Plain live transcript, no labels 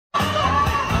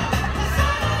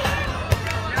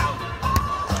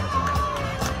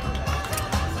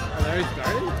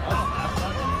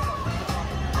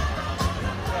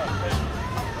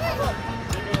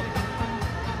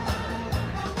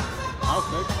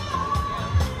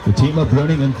The team of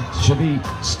Bruning and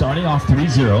Shavit starting off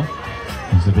 3-0.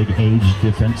 There's a big age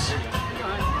difference.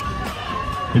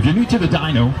 If you're new to the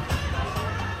Dino,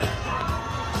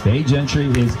 the age entry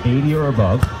is 80 or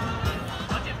above.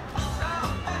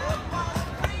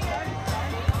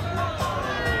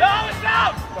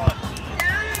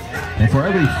 And for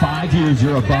every 5 years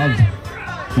you're above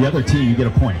the other team, you get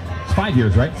a point. It's 5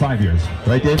 years, right? 5 years.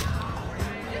 Right, Dave?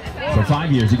 For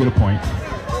 5 years, you get a point.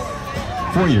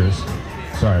 4 years.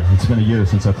 Sorry, it's been a year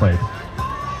since I played.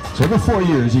 So every 4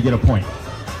 years, you get a point.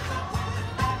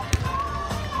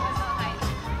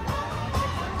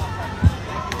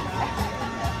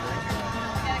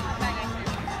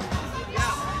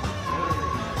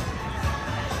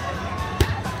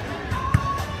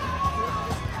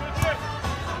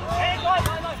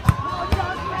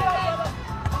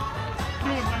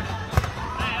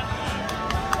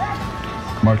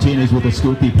 Martinez with a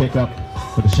scoopy pickup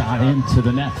with a shot into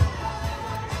the net.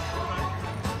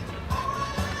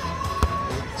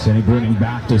 Sending Bruning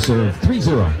back to serve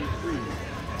 3-0.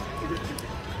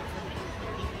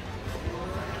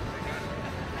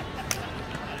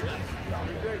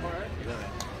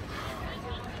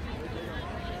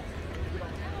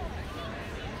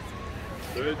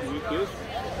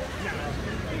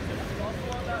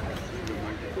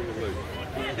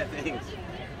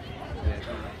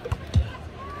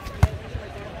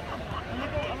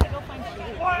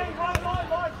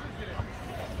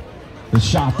 The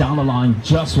shot down the line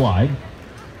just wide.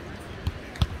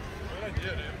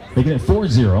 Making it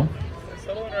 4-0.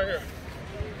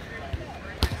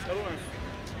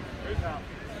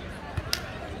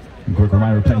 Quick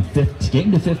reminder, we're playing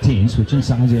game to 15, switching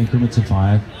sides of increments of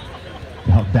 5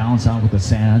 to help balance out with the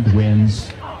sand, winds,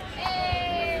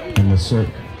 and the surf.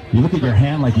 You look at your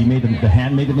hand like you made the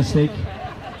hand made the mistake.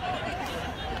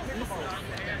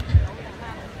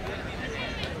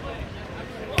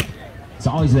 It's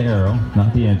always the arrow,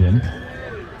 not the end in.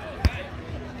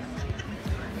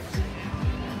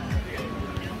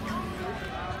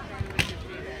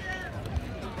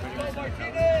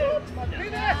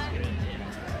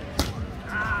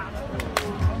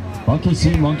 Monkey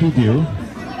see, monkey do.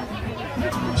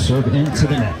 Serve into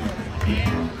the net.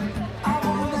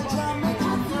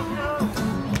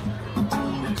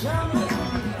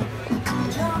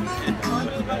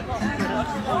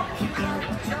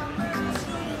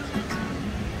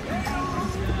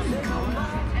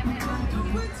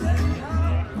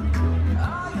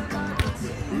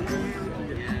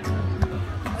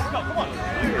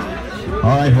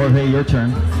 All right, Jorge, your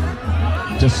turn.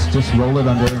 Just roll it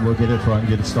under and we'll get it front and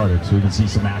get it started so we can see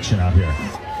some action out here.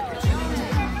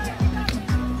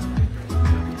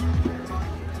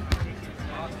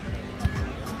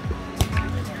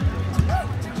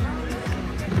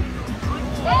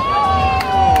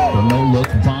 The no-look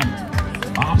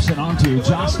bump. Option onto,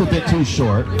 just a bit too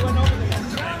short.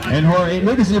 And Jorge,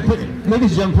 ladies and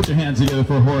gentlemen, put your hands together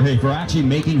for Jorge for actually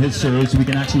making his serve so we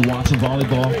can actually watch a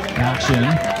volleyball action.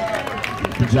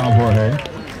 Good job, Jorge.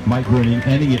 Mike Bruning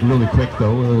ending it really quick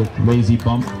though, a lazy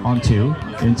bump onto,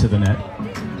 into the net.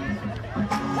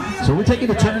 So we're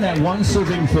taking a turn at 1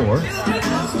 serving 4.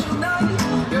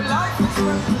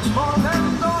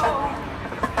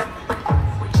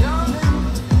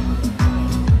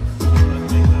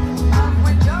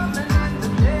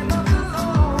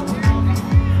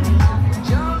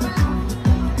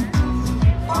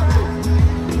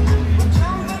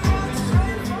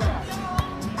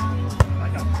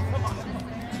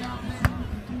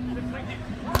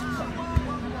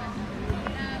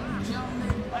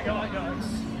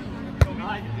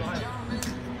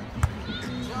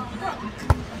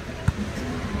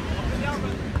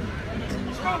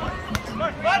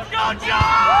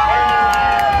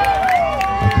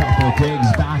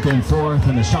 Digs back and forth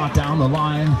and a shot down the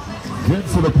line. Good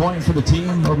for the point for the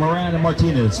team of Moran and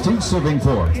Martinez. 2 serving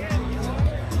 4.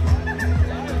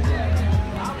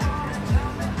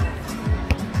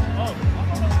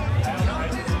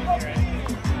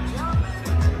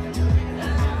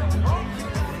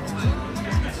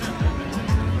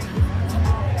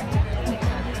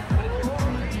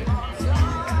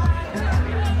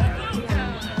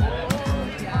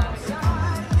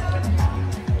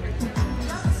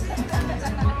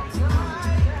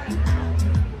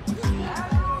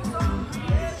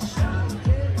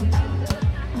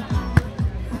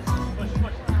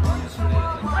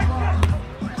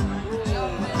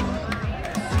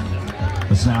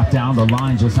 Snap down the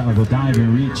line just out of the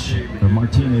diving reach.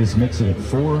 Martinez makes it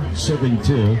 4 serving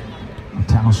 2.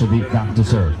 Tal Shavit back to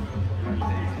serve.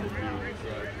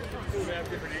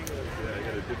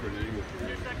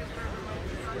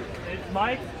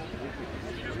 Mike?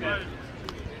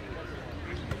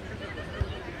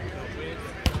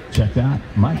 check that.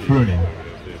 Mike Bruning.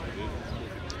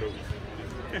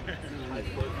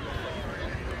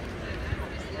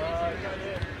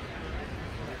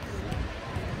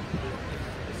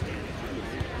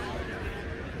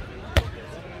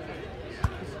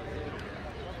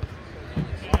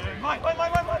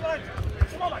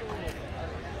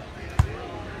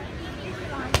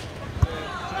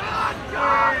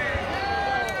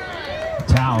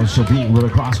 Shavit with a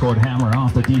cross-court hammer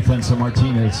off the defense of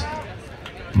Martinez.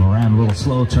 Moran a little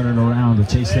slow turning around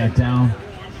to chase that down.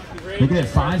 Making it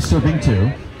 5, serving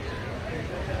 2.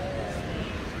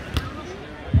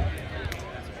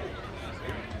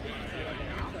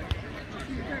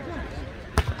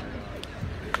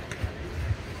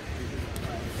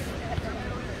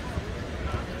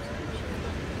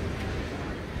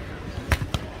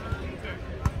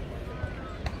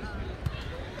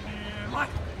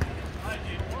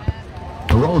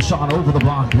 Roll shot over the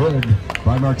block, good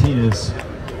by Martinez.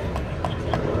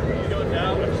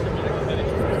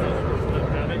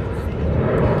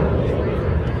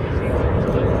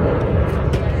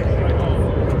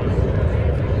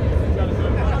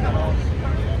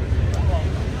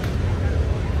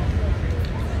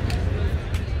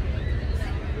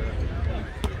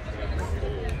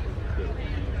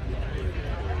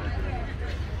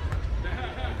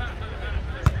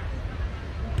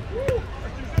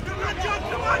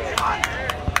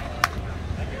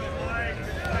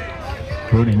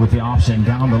 Bruning with the option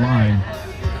down the line.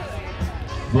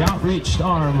 The outreached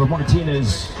arm of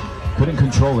Martinez couldn't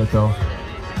control it though.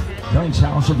 Young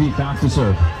Chow should be back to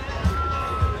serve.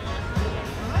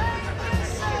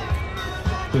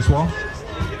 This wall?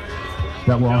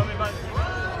 That wall?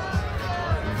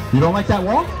 You don't like that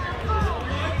wall?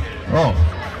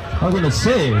 Oh, I was gonna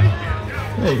say,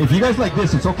 hey, if you guys like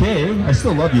this, it's okay. I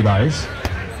still love you guys.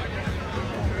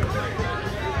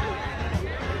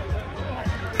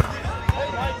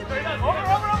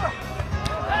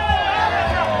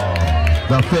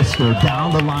 The fister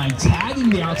down the line, tagging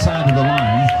the outside of the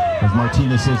line. As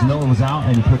Martinez says no, it was out,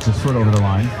 and he puts his foot over the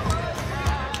line.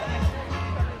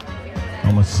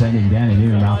 Almost sending Danny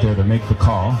Newman out there to make the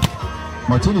call.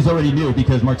 Martinez already knew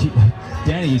because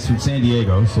Danny's from San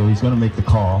Diego, so he's going to make the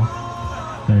call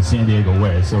in a San Diego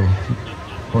way. So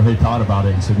Jorge thought about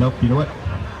it and said, nope, you know what?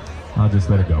 I'll just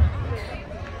let it go.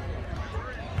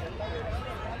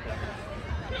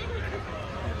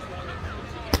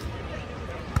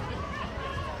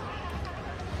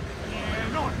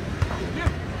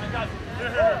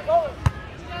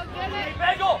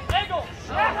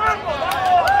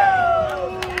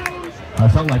 I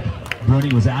felt like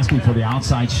Bruning was asking for the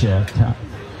outside shift.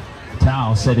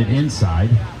 Tao set it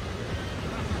inside.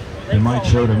 And Mike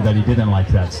showed him that he didn't like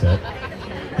that set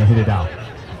and hit it out.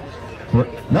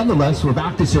 Nonetheless, we're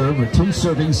back to serve with 2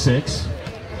 serving 6.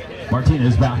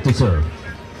 Martinez back to serve.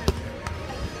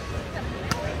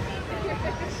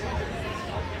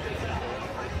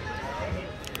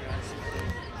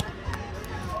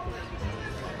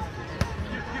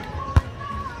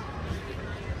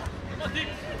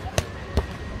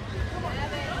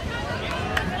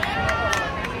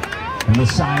 And the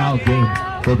sign out good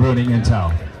for Bruning and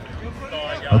Tao.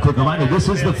 A quick reminder, this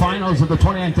is the finals of the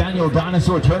 29th annual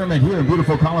Dinosaur Tournament here in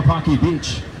beautiful Kalapaki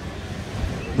Beach.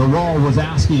 The wall was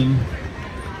asking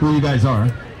who you guys are.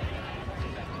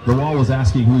 The wall was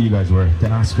asking who you guys were to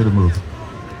ask her to move.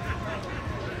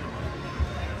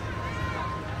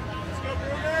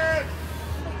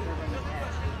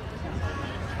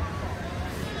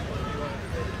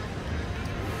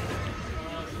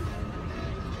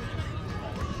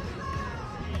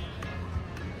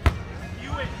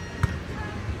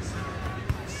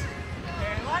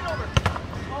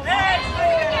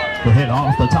 The hit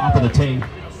off the top of the tape.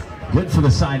 Good for the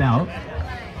side out.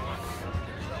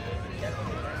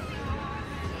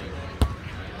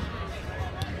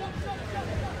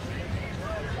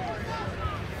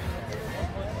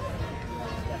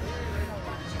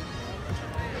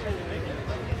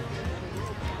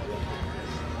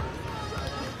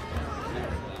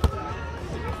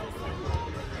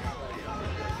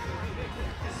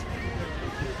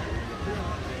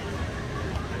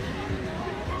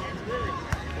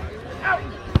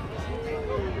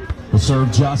 The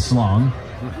serve just long.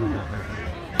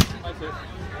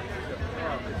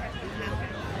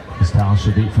 This Tao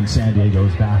Shavit from San Diego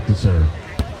is back to serve.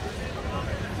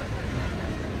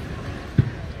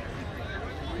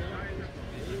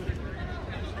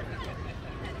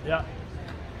 Yeah.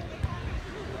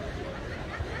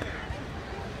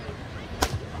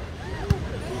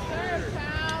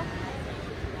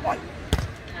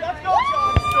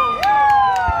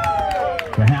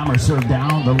 The hammer serve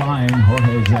down the line.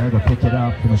 Jorge's there to pick it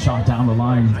up, and the shot down the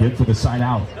line. Good for the side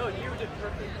out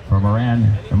for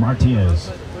Moran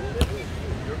Martinez.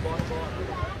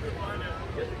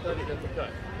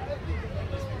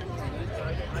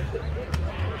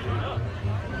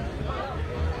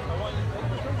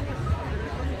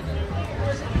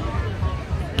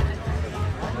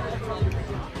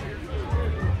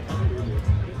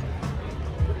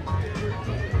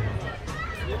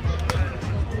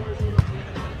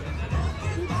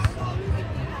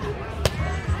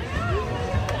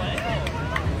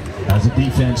 As the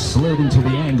defense slid into the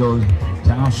angle,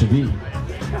 Bruning Shavit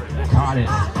caught it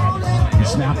and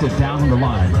snapped it down the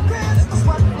line.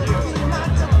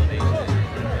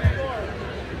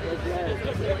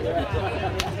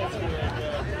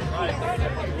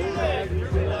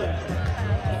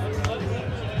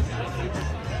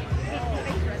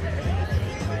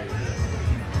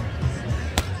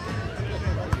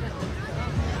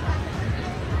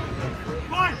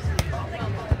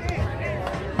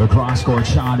 The cross-court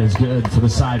shot is good for the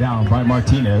side out by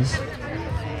Martinez.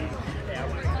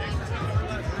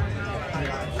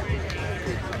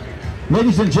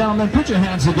 Ladies and gentlemen, put your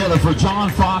hands together for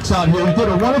John Fox out here. He did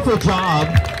a wonderful job.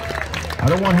 I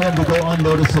don't want him to go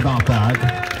unnoticed about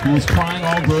that. He was crying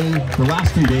all day, the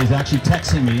last few days, actually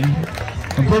texting me.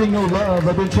 I'm getting no love.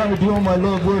 I've been trying to do all my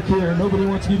love work here. Nobody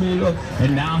wants to give me love.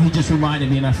 And now he just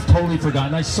reminded me, and I've totally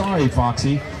forgotten. I'm sorry,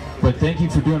 Foxy, but thank you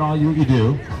for doing all you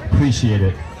do. Appreciate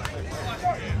it.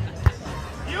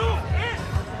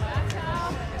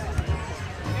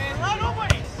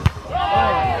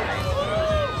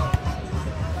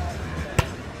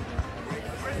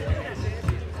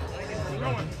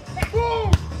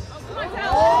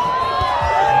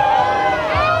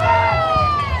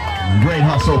 Great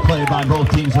hustle play by both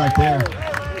teams right there.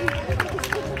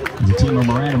 The team of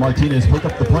Moran Martinez pick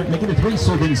up the point, make it a 3,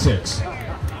 serving 6.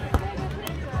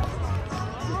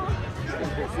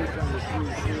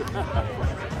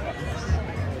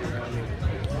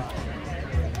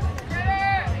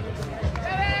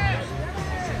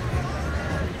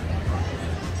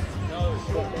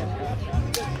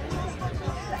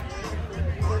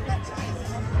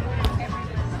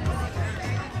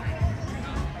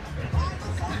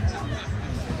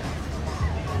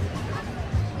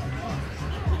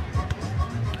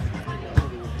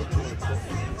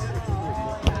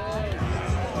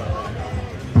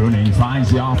 Bruning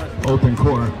finds the open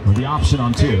court with the option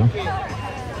on 2.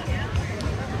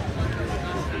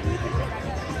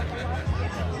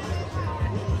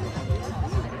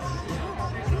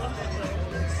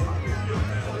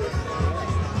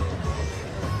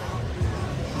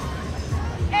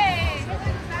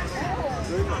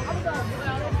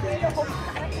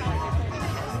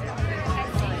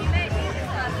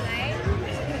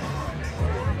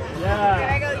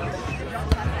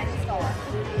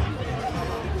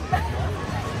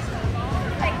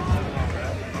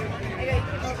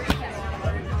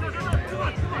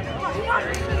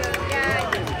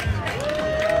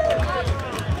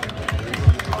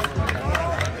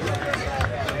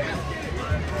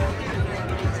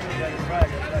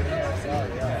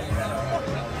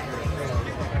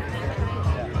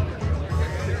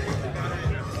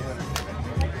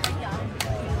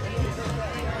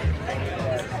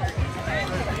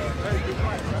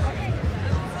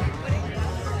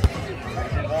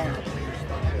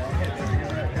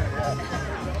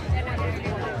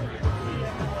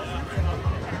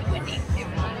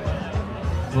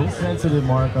 A little sensitive,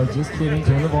 Mark. I was just kidding.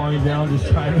 Turn the volume down.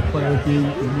 Just trying to play with you.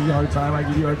 You give me a hard time. I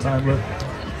give you a hard time. Look,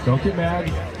 don't get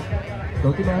mad.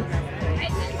 Don't get mad.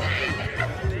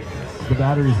 The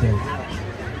battery's dead.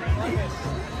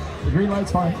 The green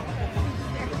light's fine.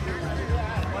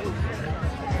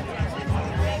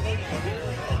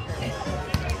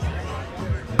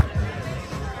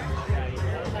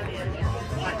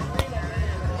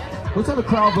 Let's have a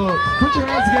crowd vote. Put your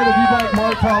hands together if you'd like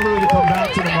Mark Pauly to come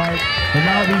back to the mic and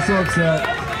not be so upset.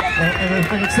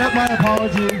 And accept my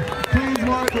apology. Please,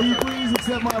 Mark, will you please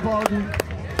accept my apology?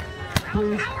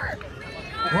 Please.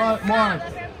 What, Mark?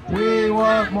 We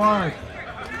want Mark.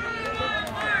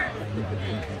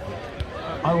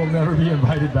 I will never be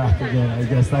invited back again. I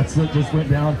guess that's what just went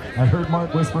down. I heard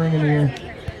Mark whispering in the ear.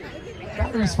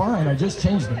 Battery's fine. I just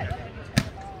changed it.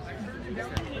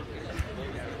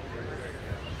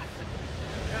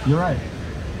 You're right.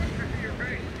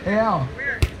 Hey, Al.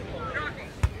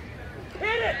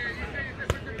 Hit it!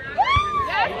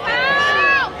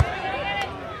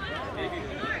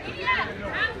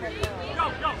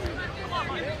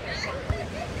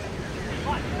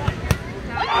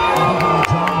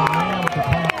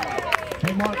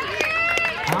 Hey, Mark.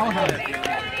 Al had it.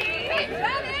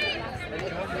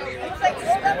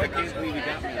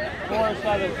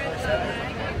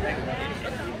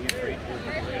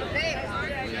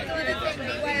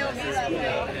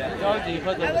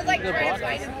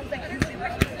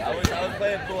 I was like, I was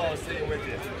playing pool, I was sitting with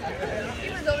you. he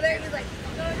was over there, he was like,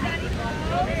 no, Daddy.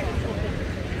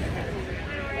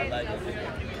 I like it.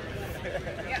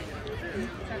 Yeah.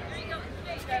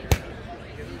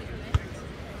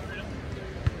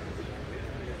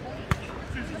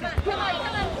 Come on.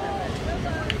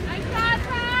 Nice shot,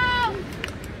 Kyle!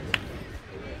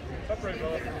 It's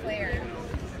a flare.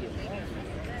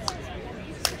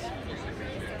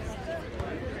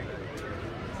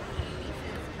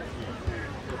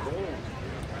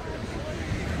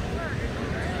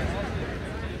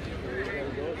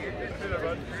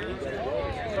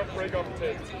 Tough break off the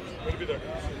tape. Way to be there.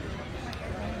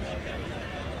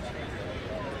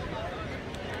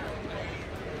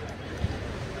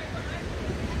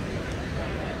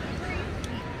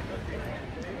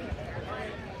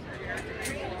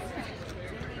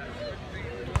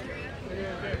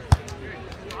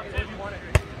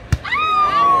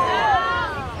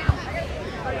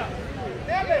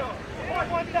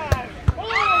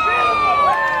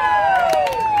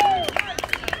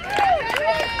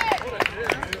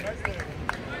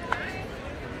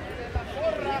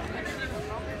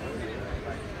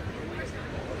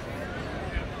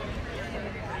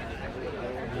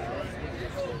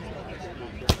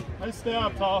 Stay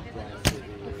up, Paul.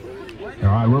 All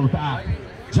right, we're back.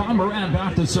 John Moran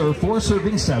back to serve, 4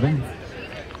 serving 7.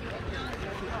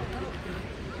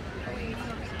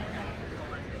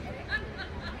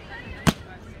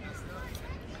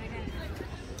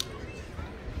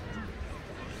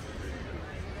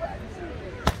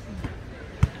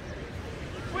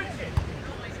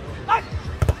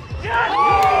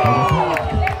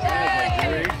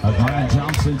 As Moran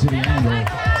jumps into the angle.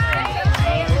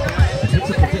 Hits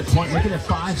up a good point, making it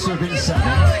 5 serving 7.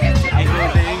 There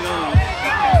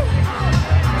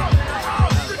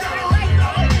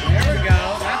we go.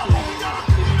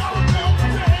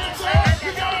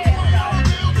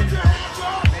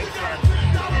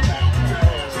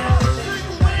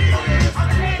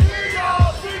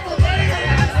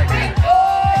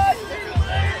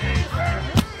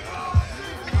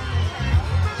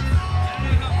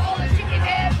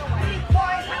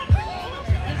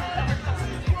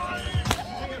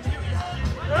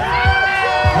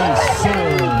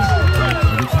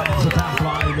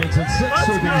 Makes it 6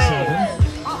 serving 7.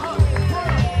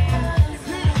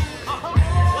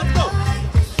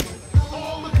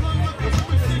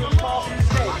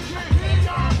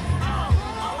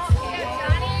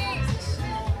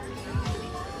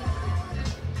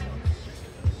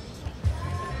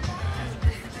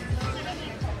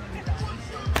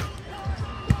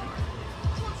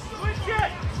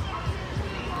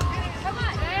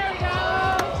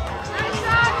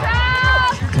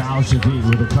 Shavit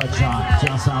with a cut shot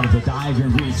just out of the diagonal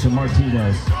reach of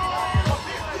Martinez.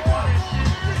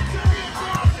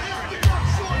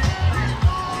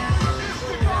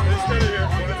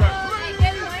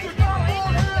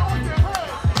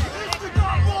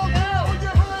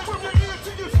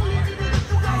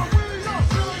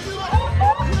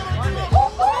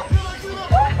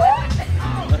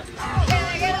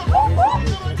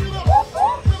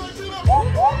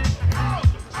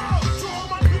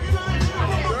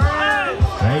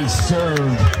 Serve.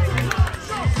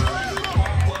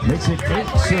 Makes it 8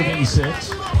 serving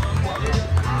 6.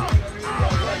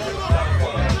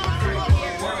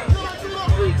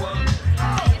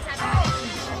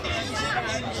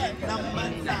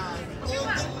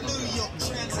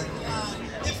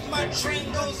 If my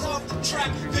train goes off the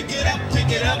track, pick it up, pick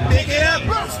it up, pick it up.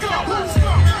 Let's go, let's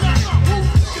go.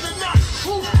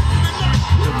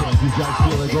 If you guys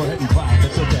feel it, go ahead and clap.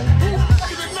 It's okay.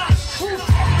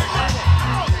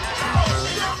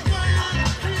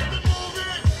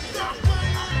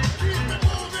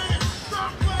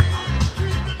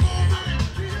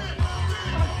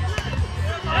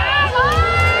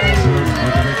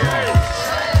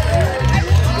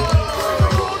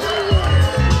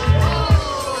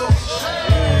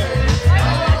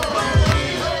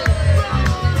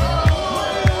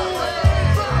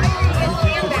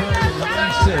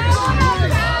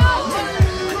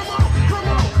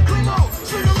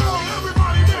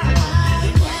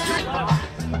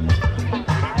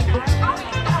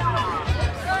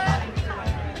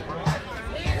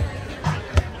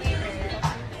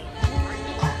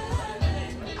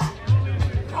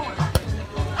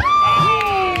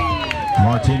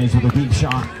 Martinez with a deep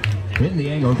shot. Hitting the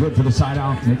angle, good for the side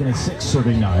out, making it 6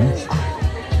 serving 9.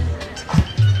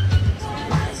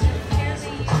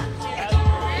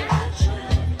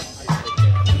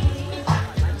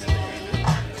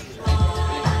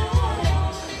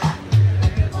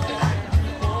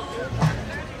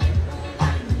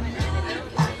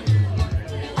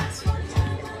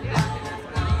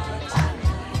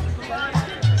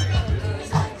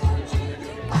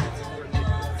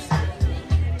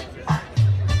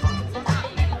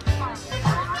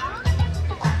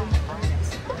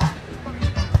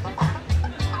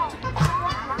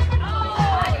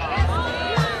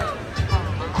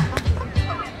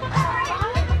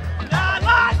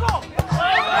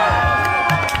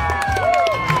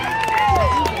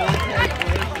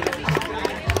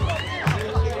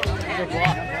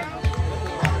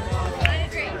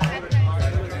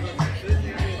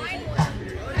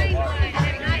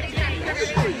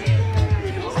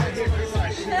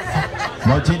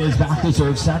 Martinez back to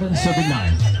serve, 7-9.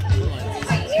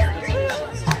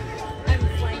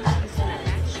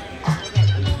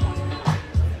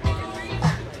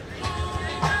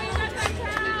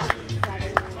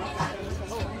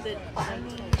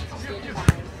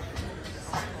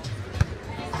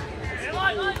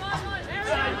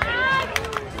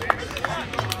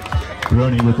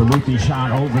 Bruning with the loopy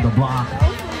shot over the block.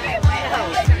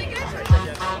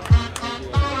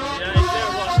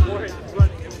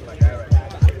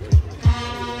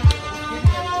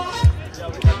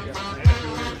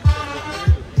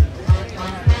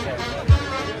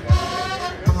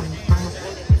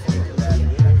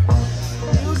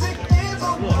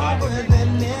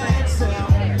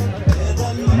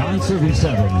 Serving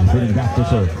 7, Bruning back to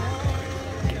serve.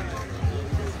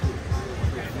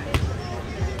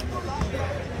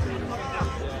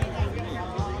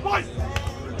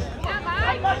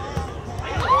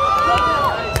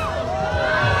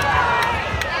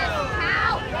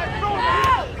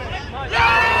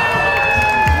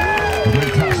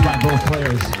 Great touch by both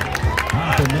players.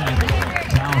 Off the net.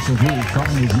 Shavit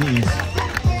cutting his knees,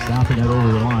 stopping it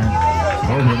over the line,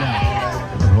 over the net.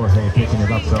 Jorge picking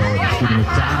it up though and shooting it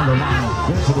down the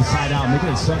line. Goes to the side out, making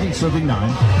it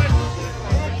 7-9.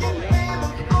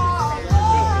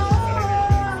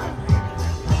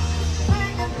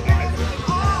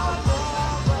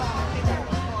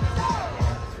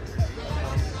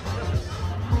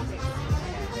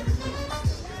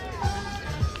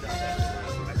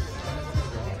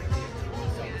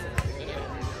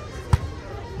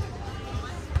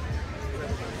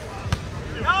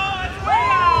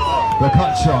 The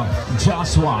cut shot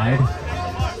just wide.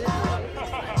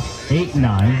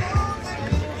 8-9.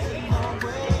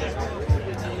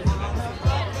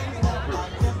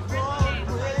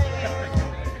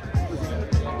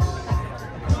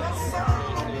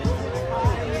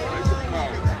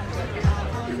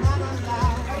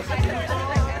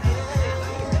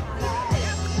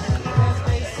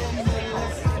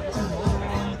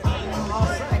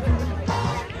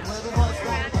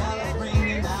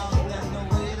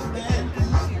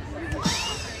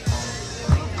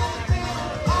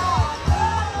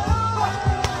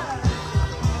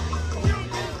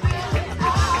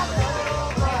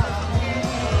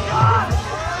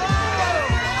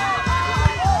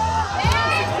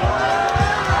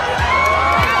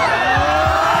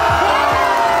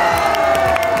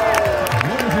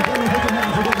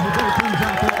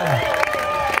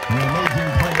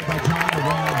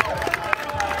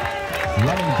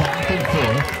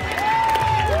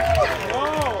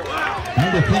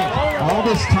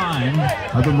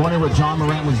 I've been wondering what John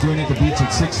Moran was doing at the beach at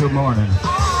 6 in the morning.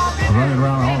 Running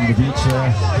around home the beach.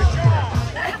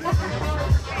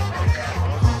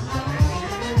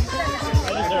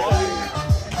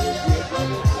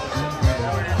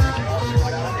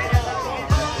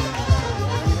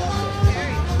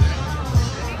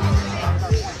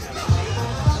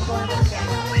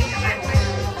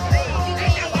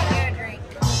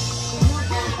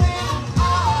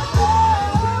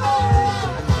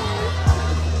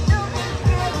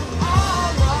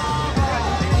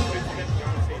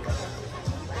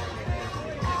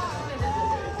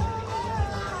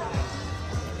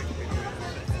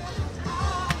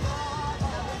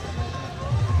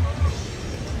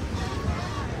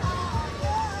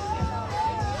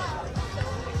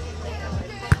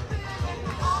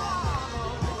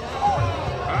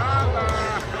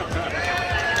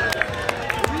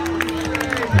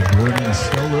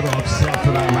 Still a little upset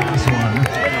for that last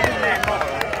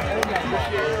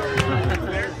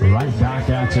one. Right back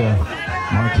at you,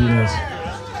 Martinez.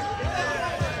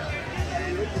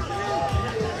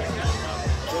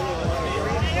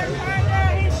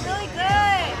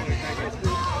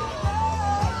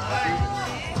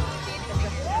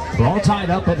 We're all tied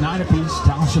up at 9 apiece.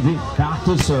 Tal Shavit back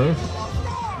to serve.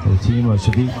 The team of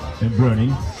Shavit and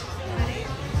Bruning.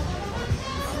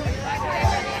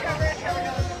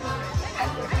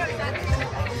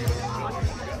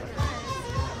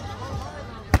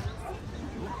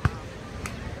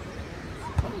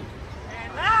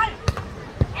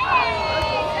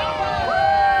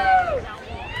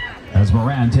 As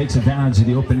Moran takes advantage of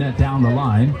the open net down the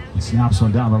line. He snaps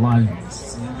one down the line,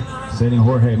 sending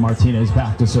Jorge Martinez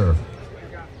back to serve.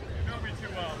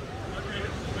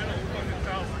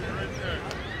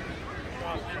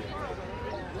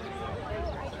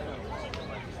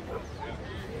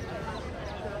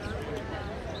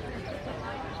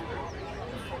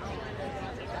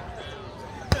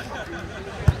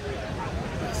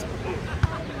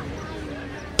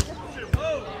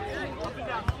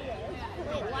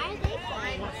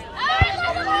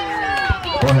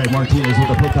 Jorge Martinez with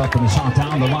the pickup and the shot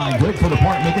down the line. Good for the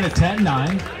point, making it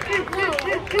 10-9.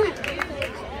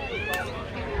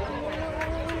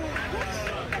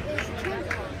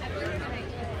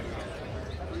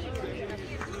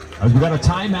 As we got a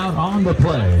timeout on the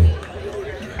play.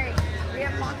 We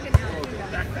have locked it down.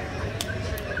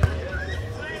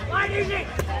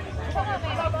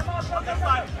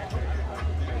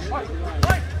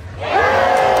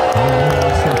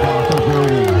 Step off of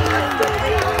Bruning.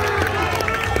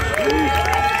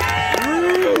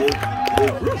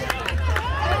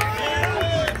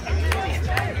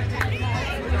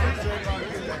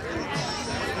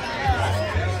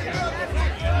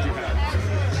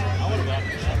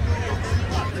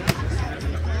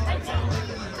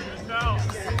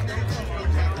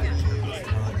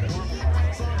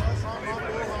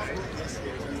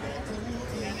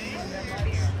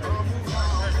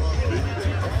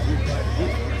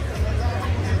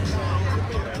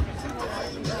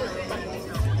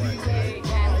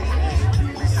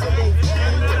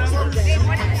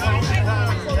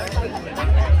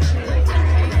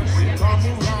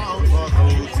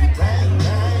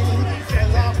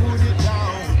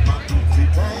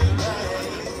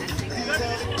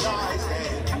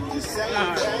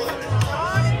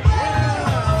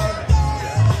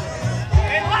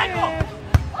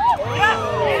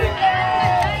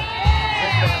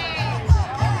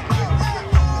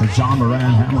 John Moran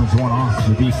hammers one off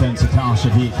the defense of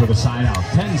Shavit for the side out.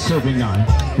 10 serving 9.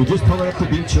 We just pulled it up the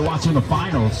beach. You're watching the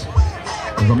finals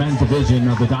of the men's division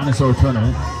of the Dinosaur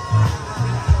tournament.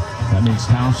 That means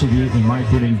Shavit and Mike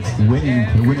win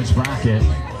its bracket.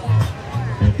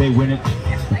 And if they win it,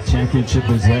 the championship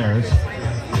is theirs.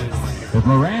 If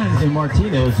Moran and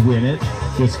Martinez win it,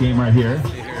 this game right here,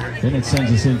 then it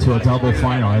sends us into a double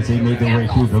final as they made their way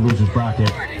through the loser's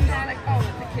bracket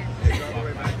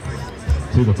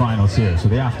to the finals here. So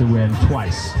they have to win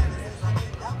twice.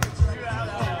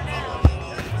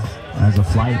 As a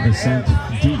flight is sent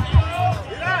deep.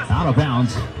 Out of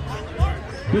bounds.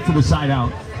 Good for the side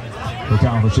out for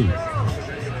Kalapaki.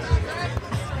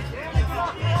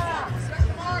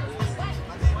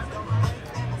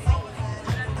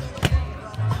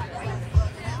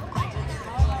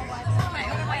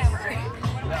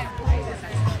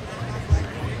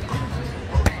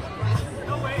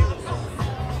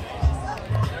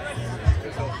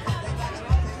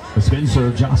 The spin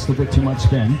serve, just a bit too much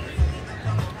spin.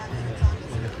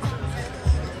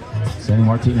 Sending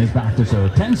Martinez back to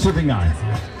serve. 10 serving 9.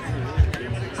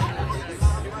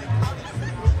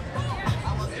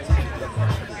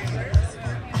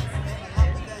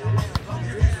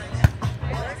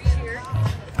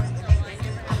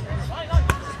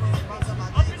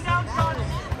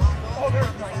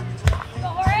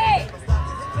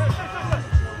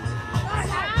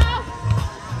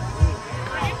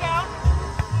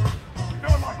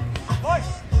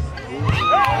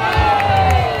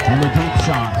 And the deep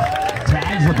shot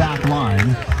tags the back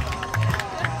line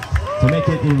to make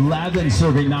it 11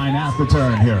 serving 9 at the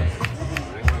turn here.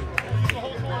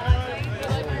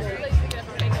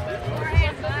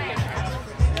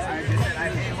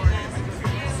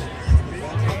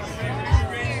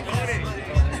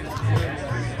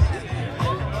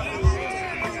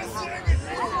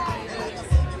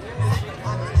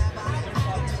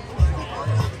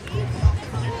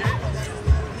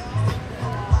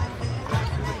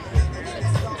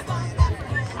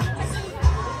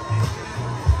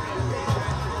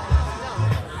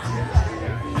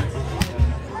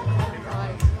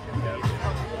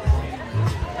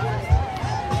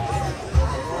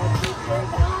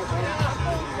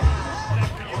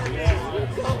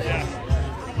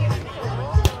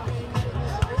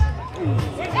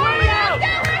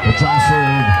 The drop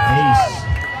serve ace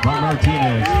by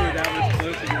Martinez.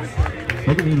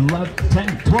 Making it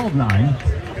 12-9.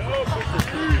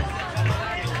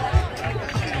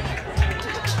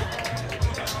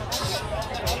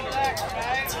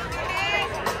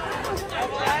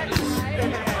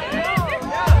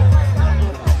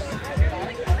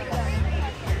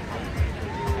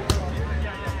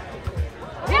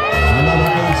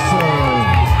 Another ace serve.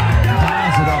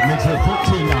 Ties it up, makes it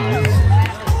 14-9.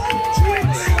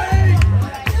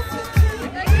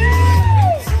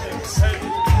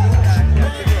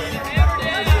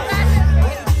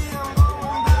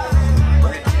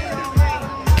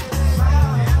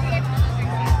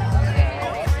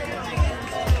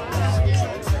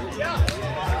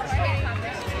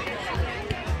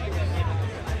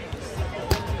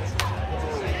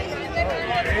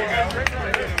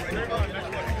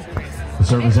 The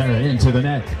service error into the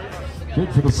net.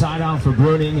 Good for the side out for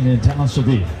Bruning and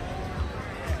Shavit.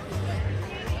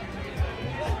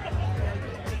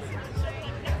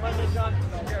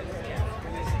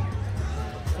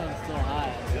 still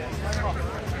high.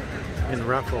 In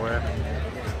rough wear.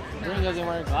 Bruning doesn't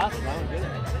wear glasses. I don't get it.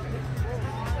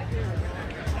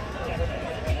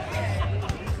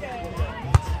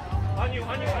 On you.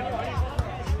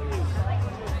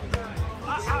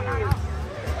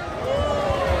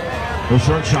 The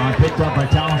short shot picked up by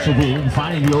Shavit,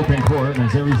 finding the open court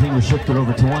as everything was shifted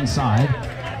over to one side,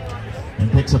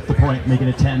 and picks up the point, making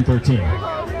it 10-13.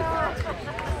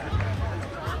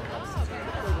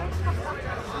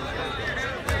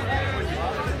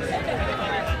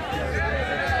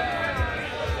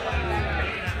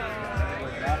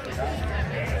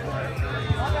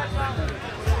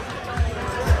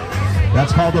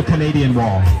 That's called the Canadian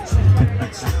wall.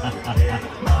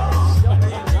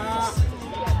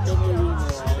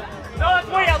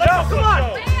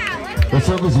 The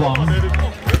serve is long,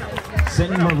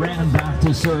 sending Moran back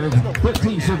to serve,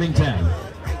 15 serving 10.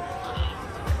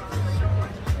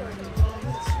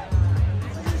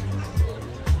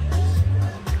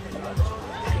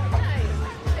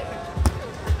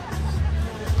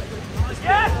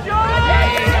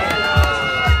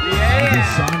 The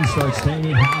sun starts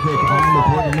taking havoc on the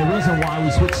court, and the reason why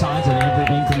we switch sides at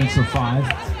every increments of 5.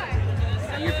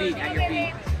 At your feet.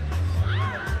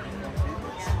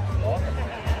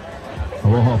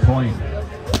 Aloha point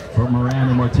for Moran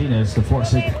and Martinez to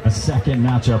force a second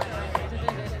matchup.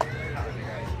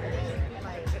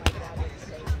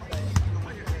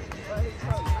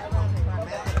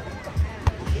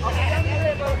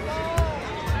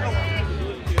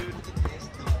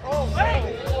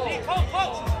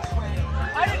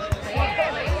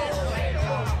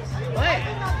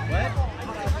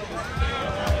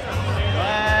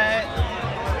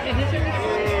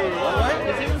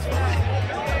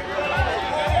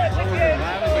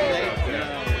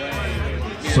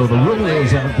 So the rule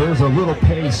is that there's a little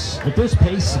pace. If there's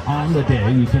pace on the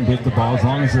dig, you can dig the ball as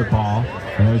long as the ball,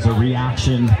 and there's a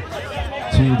reaction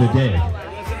to the dig.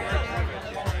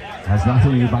 Has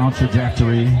nothing to do about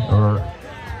trajectory or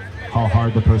how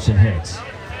hard the person hits.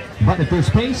 But if there's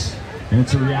pace and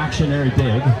it's a reactionary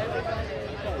dig,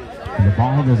 and the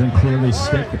ball doesn't clearly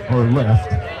stick or lift,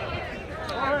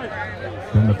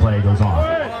 then the play goes on.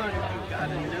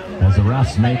 As the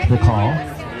refs make the call.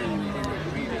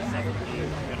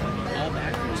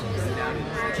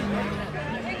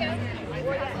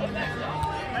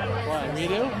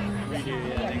 Redo,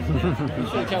 yeah. You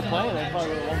should have kept playing, they probably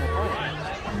would have won the point.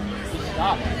 Just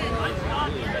stop.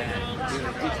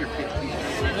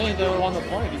 I think they would have won the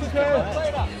point.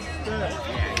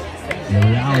 The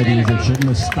reality is they shouldn't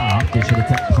have stopped. They should have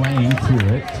kept playing through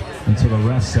it until the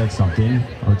ref said something,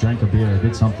 or drank a beer or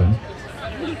did something.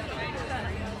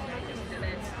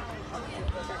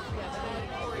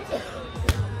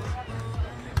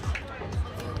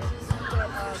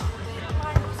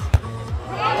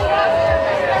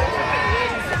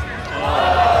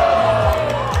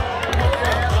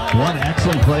 One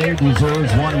excellent play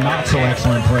deserves one not so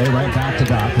excellent play, right back to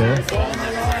back there.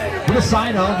 With a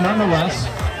side out, nonetheless.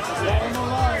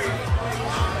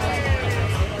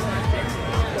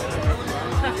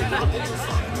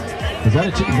 Is that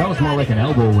a chicken? That was more like an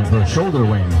elbow wing or a shoulder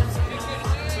wing.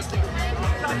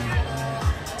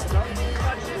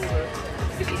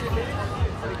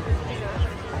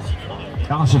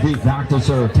 Shavit back to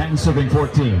serve, 10 serving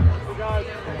 14.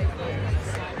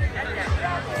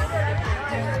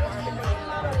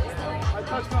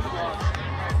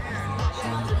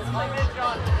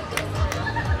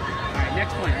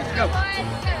 Next point, let's go.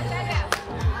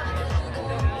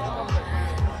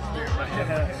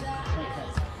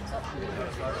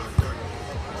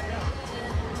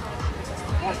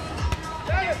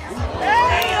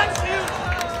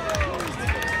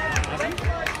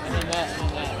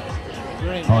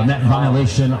 Oh, net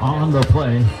violation on the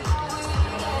play.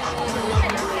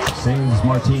 Saves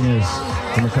Martinez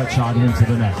from a cut shot into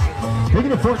the net.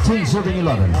 Making it 14, serving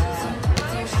 11.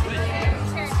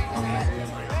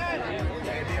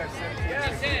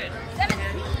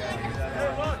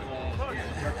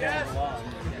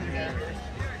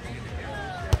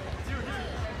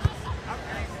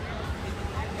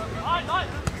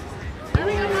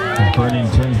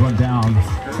 Bruning turns one down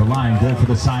the line, good for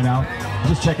the side out.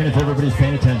 Just checking if everybody's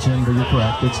paying attention, but you're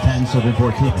correct. It's 10, serving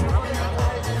 14.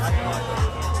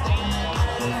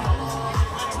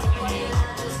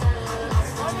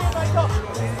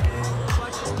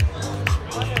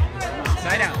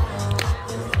 Side out.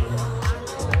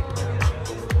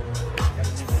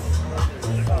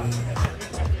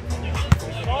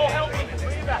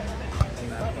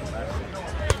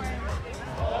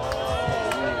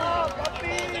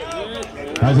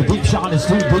 As a deep shot is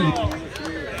too deep.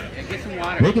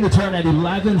 Making the turn at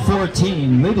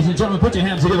 11-14. Ladies and gentlemen, put your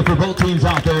hands together for both teams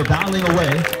out there battling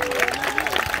away.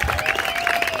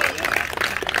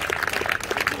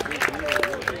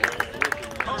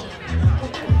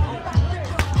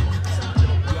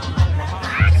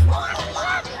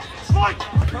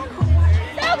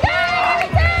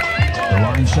 The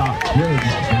line shot good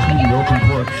between the open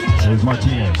court. There's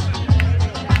Martinez.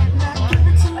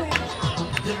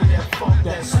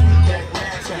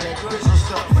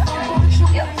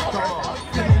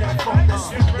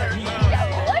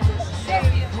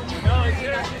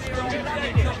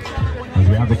 As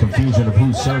we have the confusion of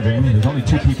who's serving, there's only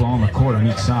two people on the court on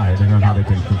each side. I don't know how they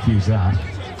can confuse that.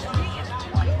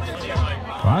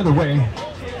 Well, either way,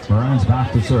 Moran's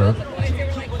back to serve.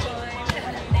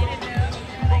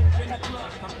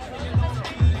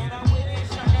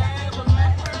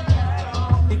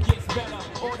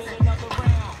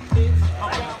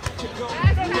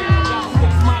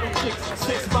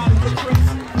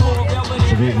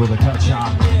 Shavit with a cut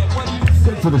shot.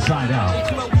 Good for the side out.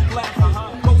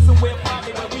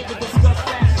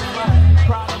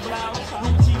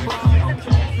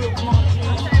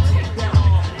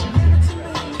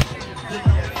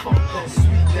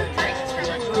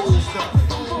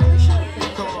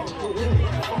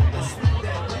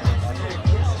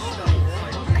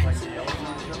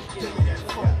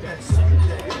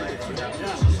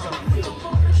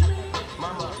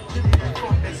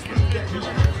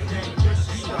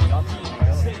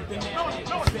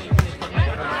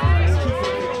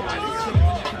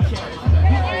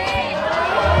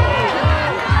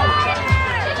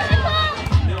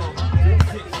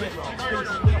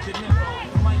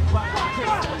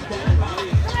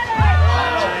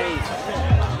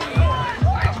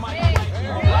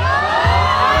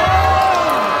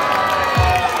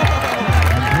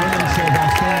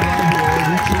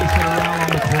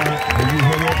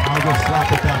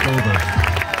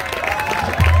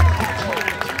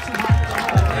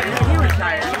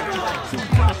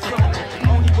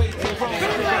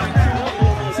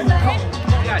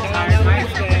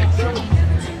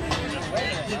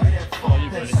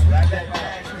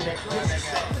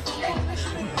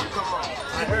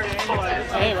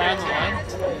 Hey, around the line?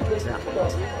 Yeah.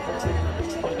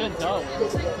 I couldn't tell. I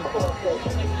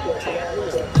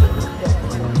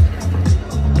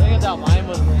think if that line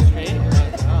was straight,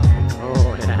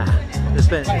 oh yeah.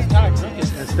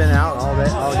 It's been out all day,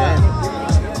 all game.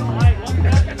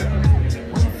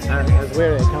 It's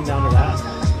weird it come down to that.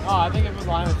 Oh, I think if the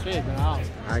line was straight, it'd been out.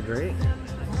 I agree.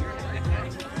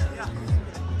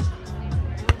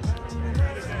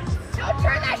 Don't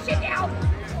turn that shit down!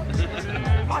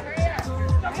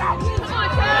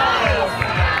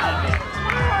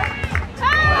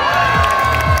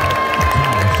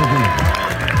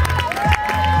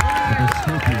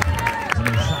 And a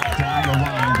shot down the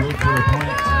line, good for a point.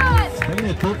 Making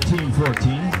it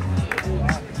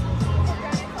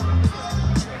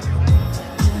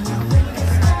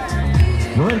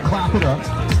 13-14. Go ahead and clap it up.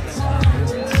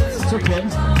 It's okay.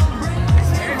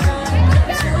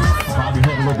 Bob your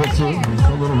head a little bit too.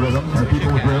 Show a little rhythm. The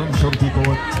people with rhythm, show the people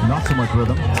with not so much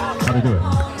rhythm how to do it.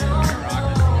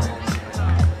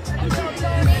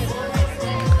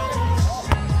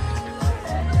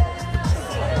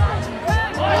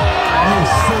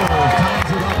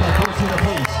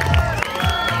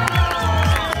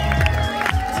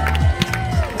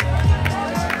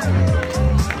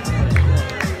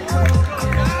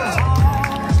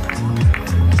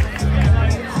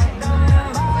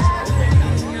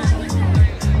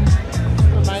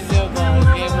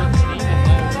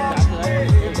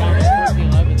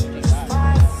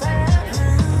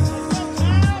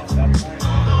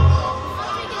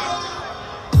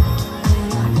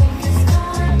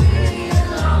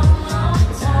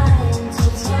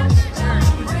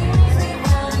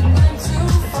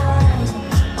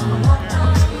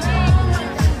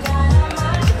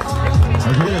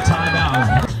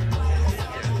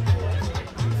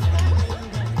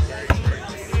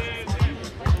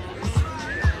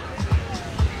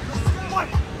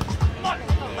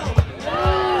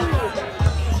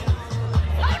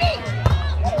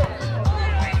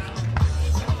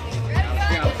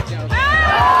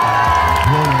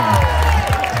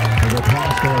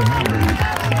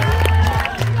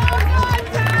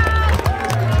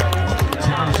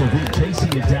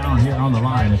 Chasing it down here on the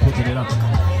line and picking it up.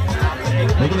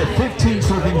 Making it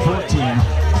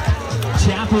 15-14.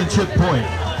 Championship point.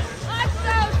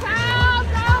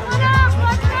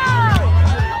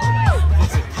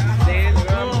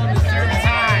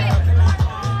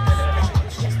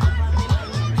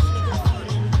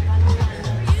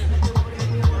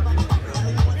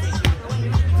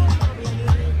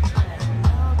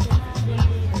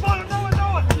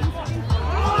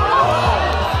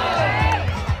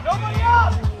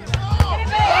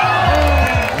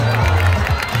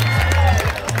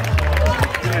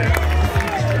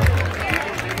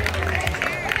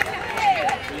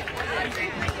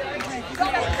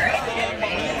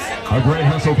 A great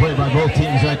hustle play by both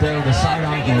teams right there with the side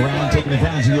out. Moran taking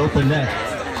advantage of the open net.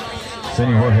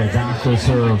 Sending Jorge back to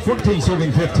serve. 14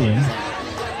 serving 15.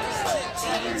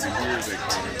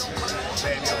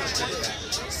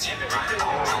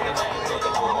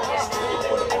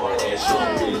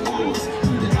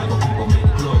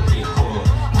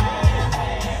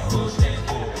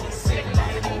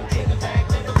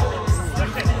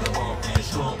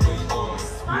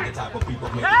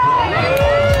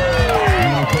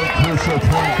 Crucial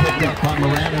point picked up by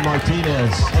Moran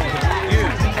Martinez.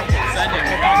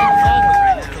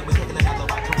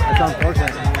 That's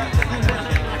unfortunate.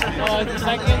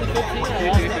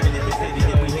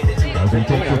 As we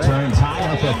take the turn, tied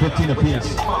up at 15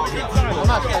 apiece.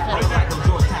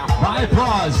 By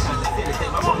applause.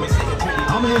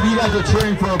 How many of you guys are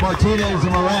cheering for Martinez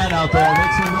and Moran out there?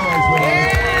 Make some noise for them.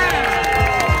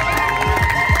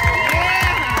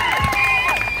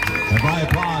 And by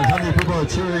applause, how many people are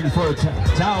cheering for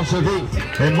Dinosaur Shavit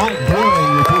and Mike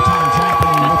Bruning, the two-time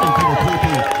champion, looking for the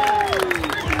three-peat.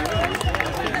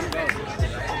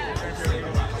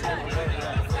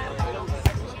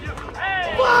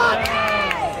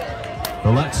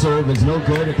 The left serve is no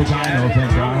good at the Dino,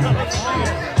 thank God.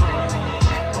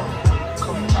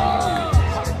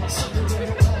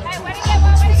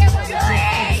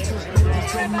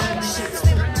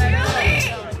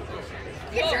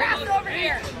 Get your ass over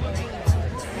here!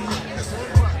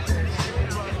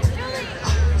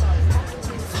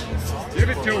 Give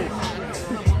it to him.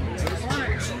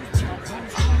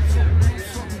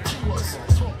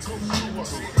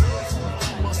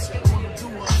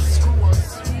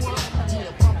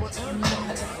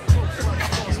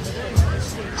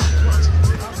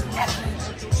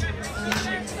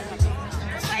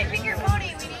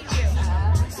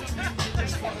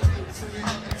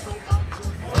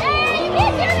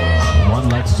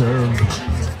 Serve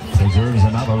deserves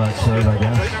another left serve, I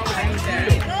guess.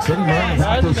 Sitting Moran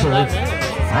back to serve.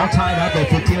 All tied up at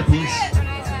 15 apiece.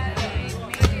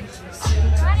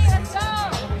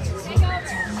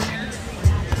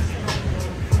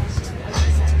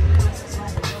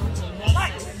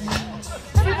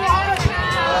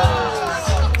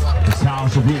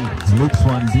 Dinosaur Shavit loops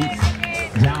one deep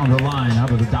down the line out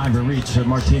of the diver reach of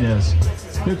Martinez.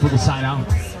 Good for the side out.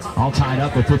 All tied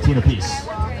up at 15 apiece.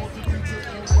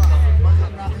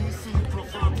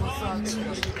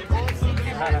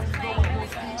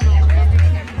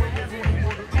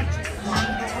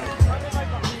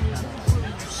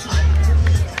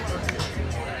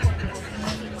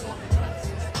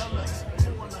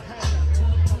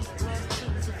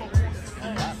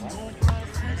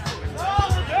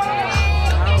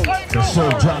 The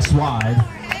serve just wide.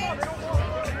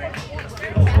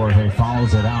 And Jorge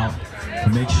follows it out to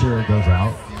make sure it goes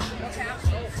out.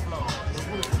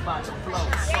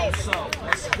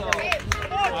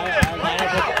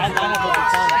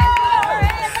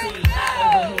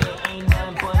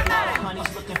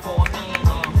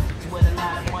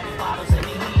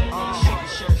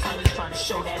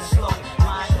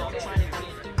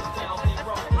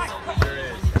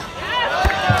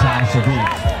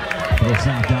 It's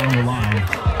not down the line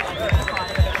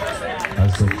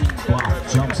as the block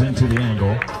jumps into the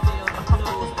angle.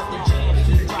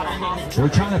 They're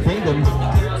trying to bait him,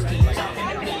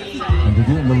 and they're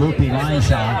doing the loopy line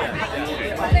shot,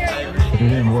 but it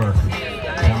didn't work.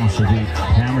 Dinosaur Shavit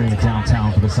hammering it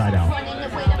downtown for the side out.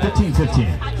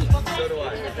 15-15.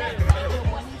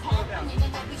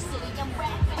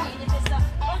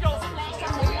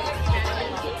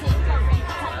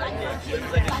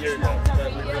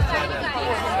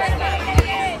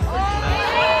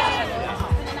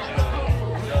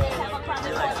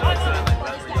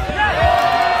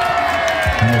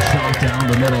 And a shot down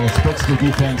the middle, splits the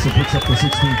defense and picks up the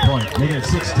 16-point. Made it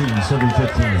 16, serving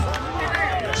 15.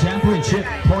 Championship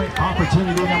point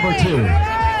opportunity number 2.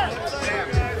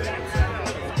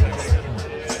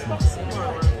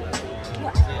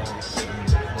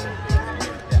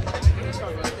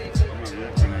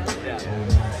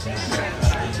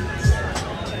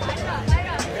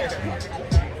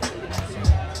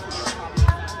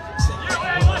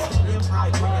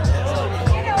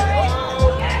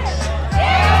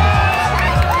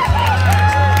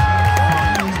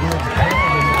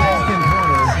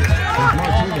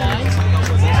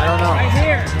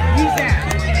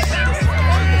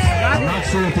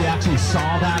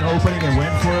 Saw that opening and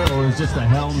went for it, or was just a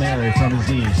Hail Mary from his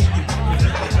knees.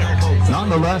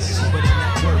 Nonetheless,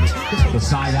 the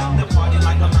side out.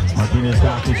 Martinez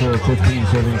back to serve 15,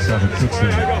 serving 7, 16.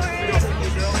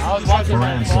 I was watching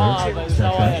Moran serve.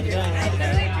 Check that.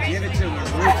 Give it to him.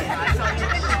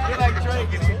 You're like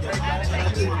Drake.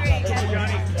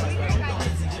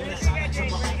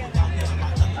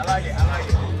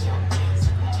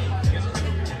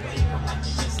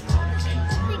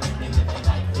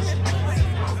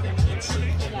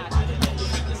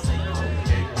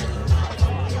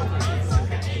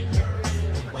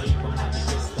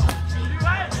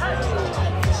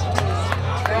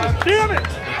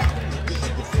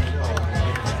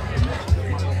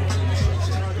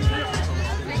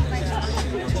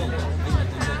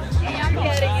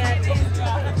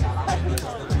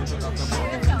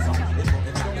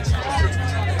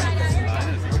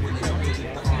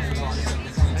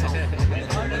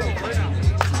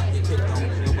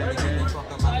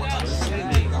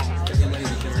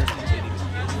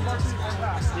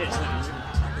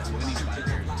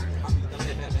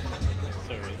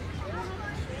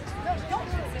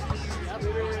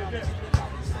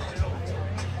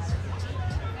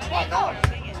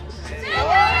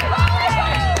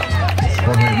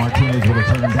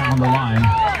 will turn him down the line.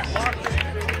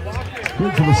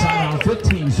 Good for the side out,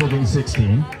 15 serving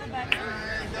 16.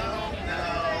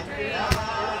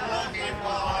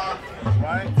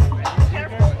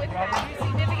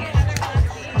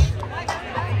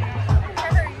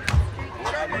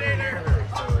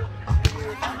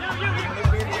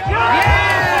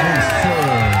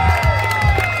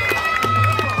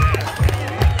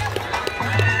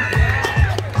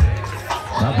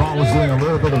 That ball was doing a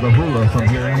little bit of the hula from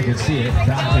here. You can see it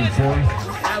back and forth.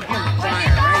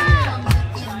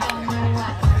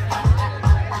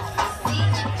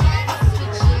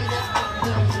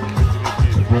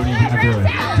 Bruning had to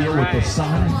deal with the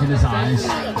sun in his eyes,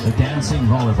 the dancing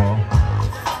volleyball,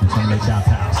 and trying to make that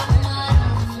pass.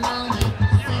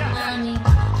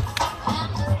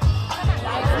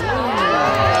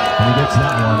 And he gets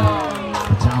that one.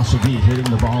 Bruning Shavit hitting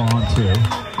the ball on two.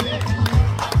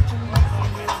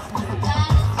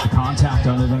 The contact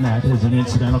under the net is an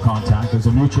incidental contact. There's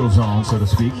a neutral zone, so to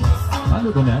speak,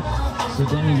 under the net. So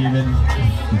Danny Neiman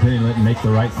continuing to make the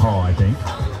right call, I think.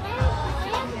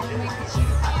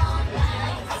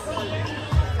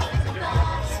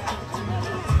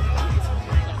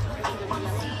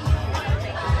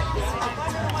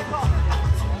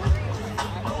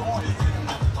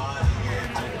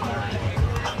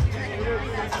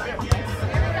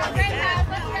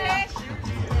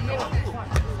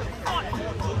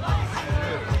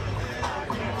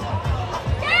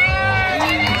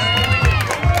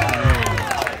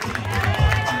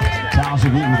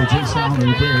 With a chase down and a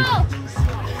break.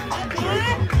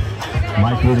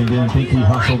 Mike Bruning didn't think he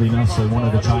hustled enough, so he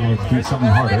wanted to try and do something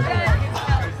harder.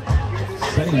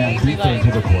 Setting that deep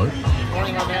into the court.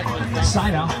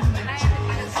 Side out.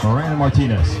 Moran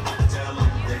Martinez.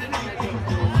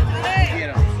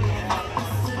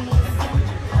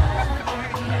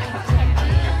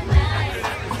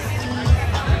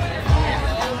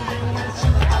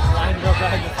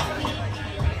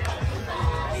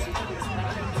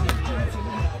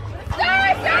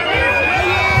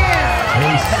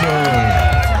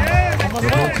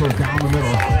 Down the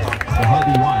middle, the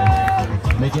hubby wide,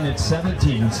 making it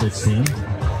 17-16.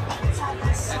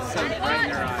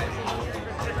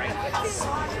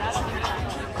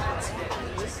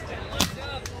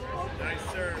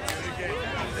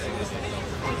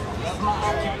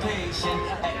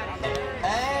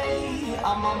 Hey,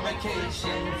 I'm on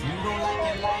vacation. If you don't like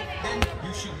your life, then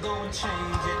you should go and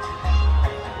change it.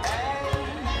 Hey,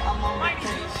 I'm on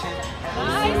vacation.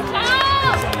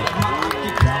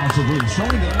 Showing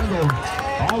the angle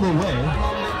all the way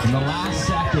in the last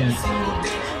second,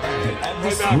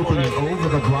 looping it over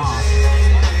the block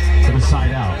to the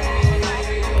side out.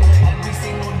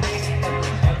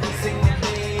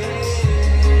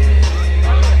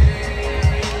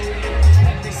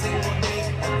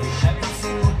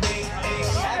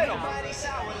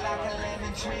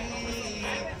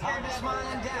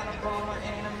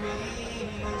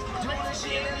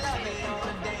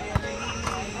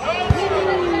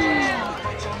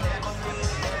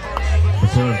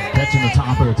 Catching the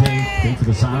top of the tape, take to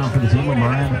the side out for the team of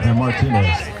Moran and Martinez.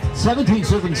 17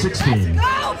 serving 16.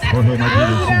 Jorge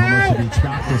Martinez from Moran Shavit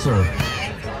back to serve.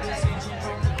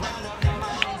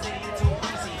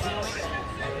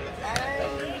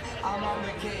 I'm on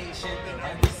vacation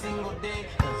every single day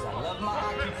because I love my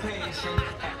occupation.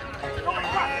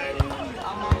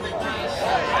 I'm on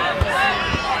vacation.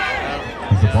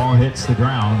 As the ball hits the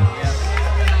ground,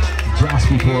 just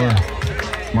before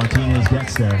Martinez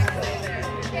gets there.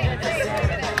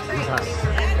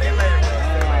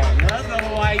 Love the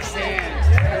Hawaii sand.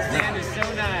 The sand is so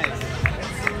nice.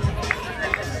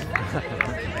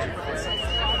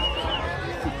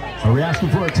 Are we asking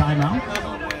for a timeout?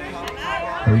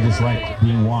 Or we just like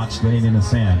being watched laying in the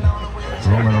sand,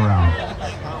 rolling around?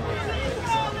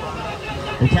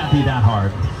 It can't be that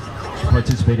hard.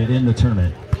 Participated in the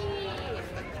tournament.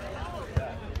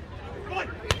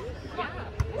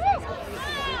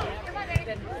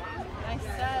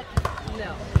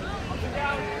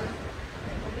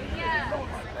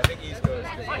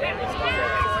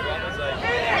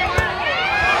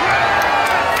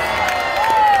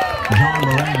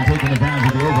 Moran taking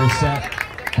advantage of the overset,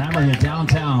 hammering it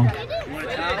downtown. You want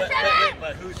to towel?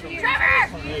 But who's from Trevor!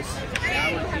 I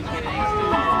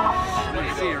want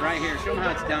to see it right here. Show them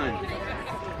how it's done.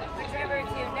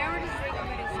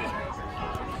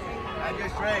 I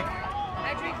just drank.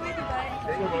 I drink with you, bud.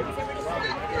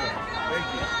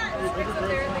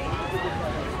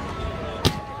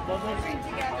 Drink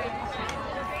together.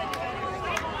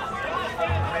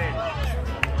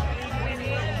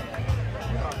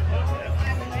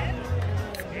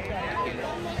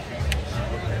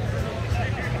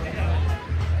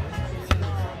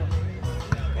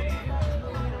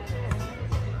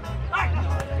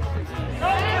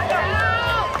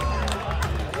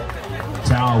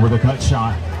 Tal with a cut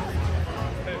shot.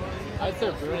 I'd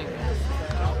say Bruning.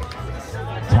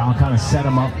 Tal kind of set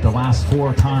him up the last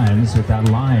 4 times with that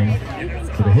line.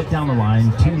 With a hit down the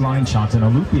line, 2 line shots, and a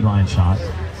loopy line shot.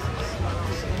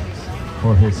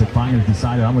 Jorge had finally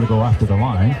decided, I'm going to go after the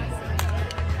line.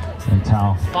 And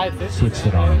Tal switched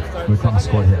it on with a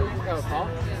cross-court hit.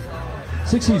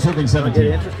 16 serving 17.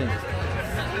 Okay, interesting.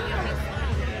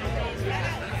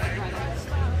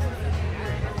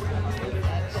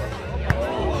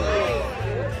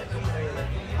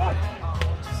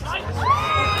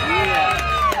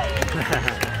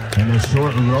 And the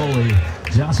short and rolly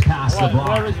just past the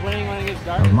block Whoever's winning when it gets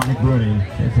dark. of Mike Bruning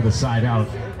for the side out.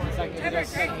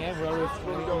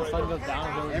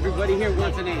 Everybody here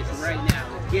wants an ace right now.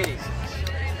 Get it.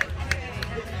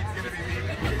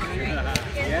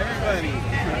 Everybody.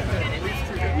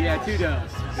 Yeah, 2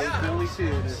 does. There's only 2.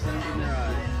 There's sun's in their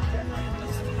eyes.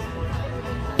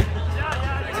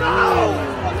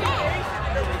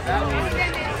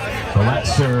 So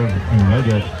let's serve and no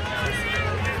good.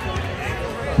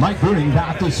 Mike Bruning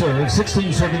back to serve,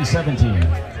 16 serving 17.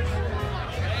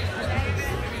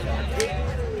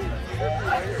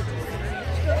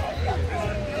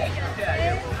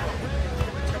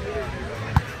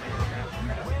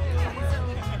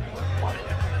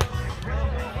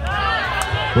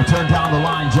 Return down the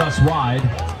line just wide.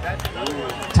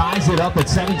 Ties it up at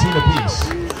 17 apiece.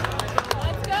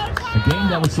 A game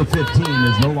that was to 15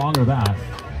 is no longer that.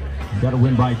 You've got to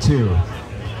win by 2.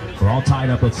 We're all tied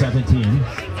up at 17.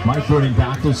 Mike Bruning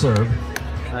back to serve.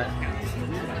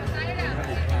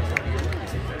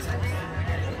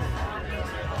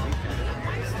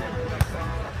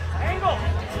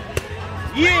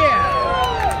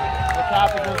 Yeah! The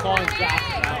top of the calling Jack.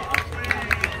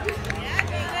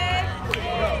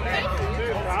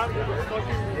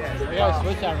 We gotta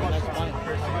switch after the next point.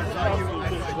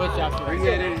 Switch after. Bring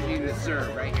that energy to the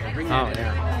serve right here. Bring that energy.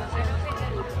 Yeah.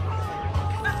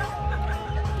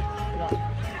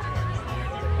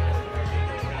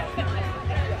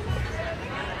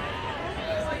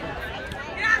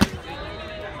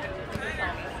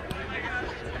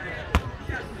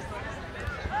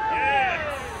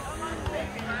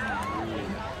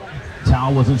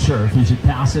 Tal wasn't sure if he should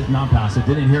pass it, not pass it.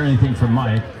 Didn't hear anything from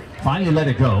Mike. Finally let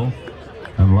it go.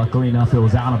 And luckily enough, it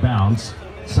was out of bounds.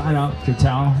 Side out to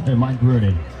Tal and Mike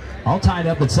Bruning. All tied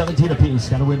up at 17 apiece.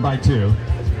 Got to win by 2.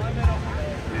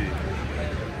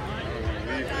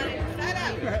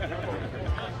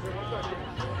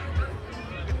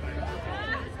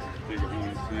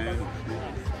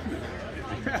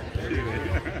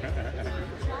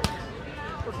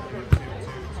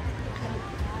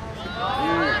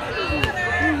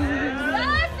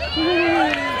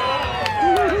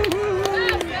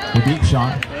 The deep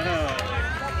shot.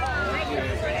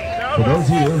 For those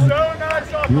of you,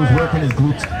 he was working his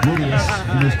gluteus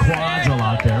and his quads a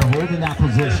lot there, holding that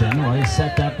position while he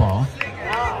set that ball.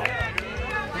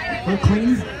 A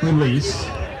clean release.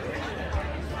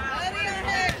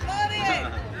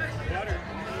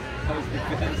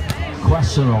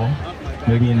 Questionable,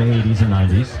 maybe in the 80s and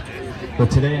 90s. But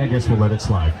today, I guess we'll let it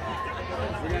slide.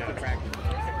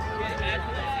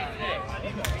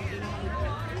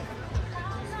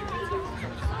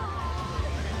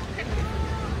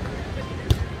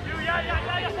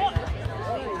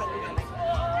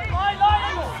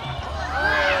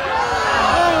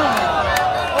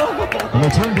 And they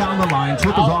turn down the line,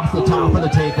 trickles off the top of the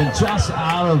tape and just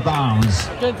out of bounds.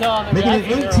 Making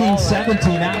it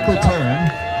 18-17 at the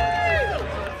turn.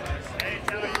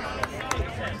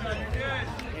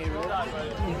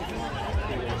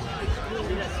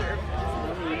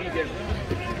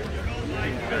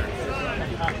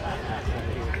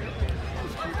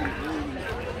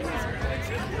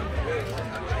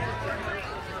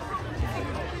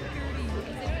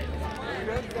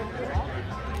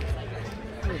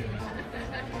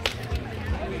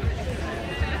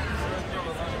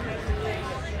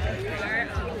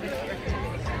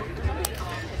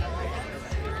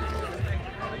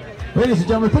 Ladies and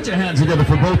gentlemen, put your hands together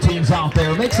for both teams out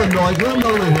there. Make some noise. We're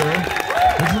over here.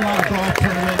 This is not a golf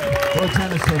tournament or a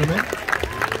tennis tournament.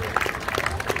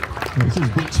 This is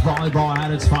beach volleyball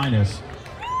at its finest.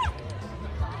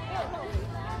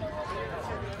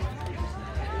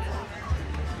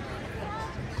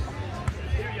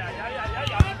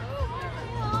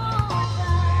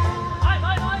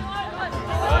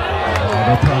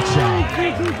 The touch shot.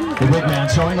 The big man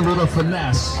showing a little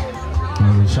finesse.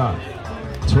 And the shot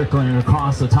trickling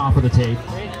across the top of the tape.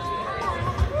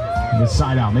 And it's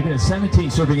side out, making it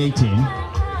 17, serving 18.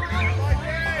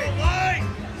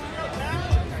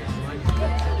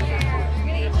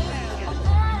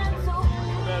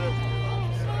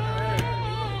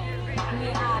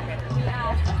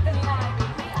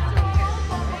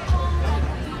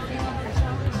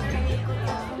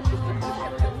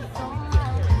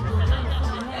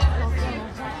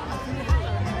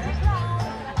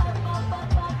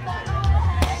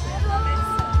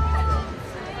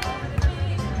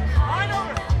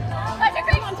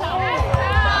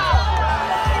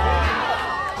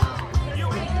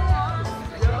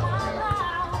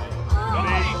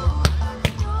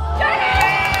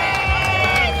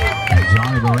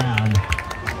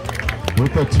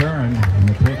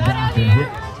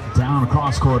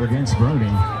 cross court against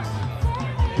Bruning.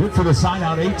 Good for the sign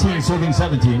out, 18 serving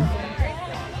 17.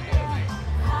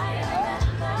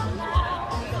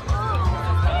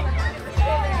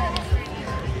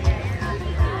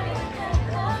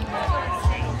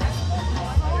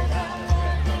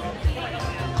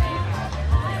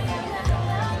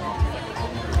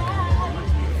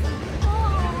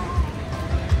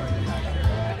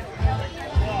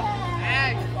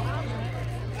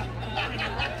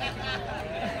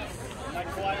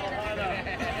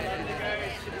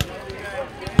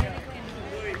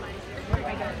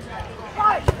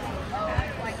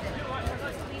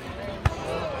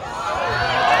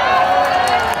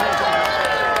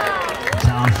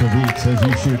 Shavit says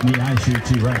you shoot me, I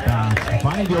shoot you right back.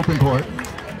 Finding the open court.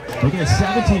 Making it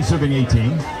 17 serving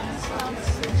 18.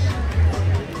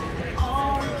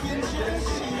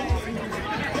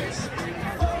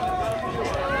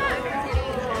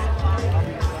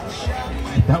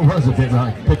 That was a bit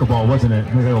like pickleball, wasn't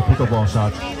it? Little pickleball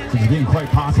shots. It's getting quite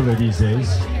popular these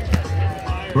days.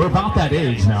 We're about that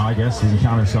age now, I guess, we can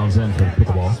count ourselves in for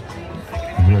pickleball.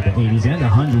 We're at the 80s and the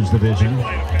 100s division.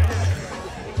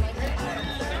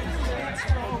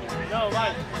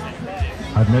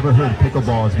 I've never heard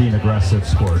pickleball as being an aggressive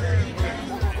sport.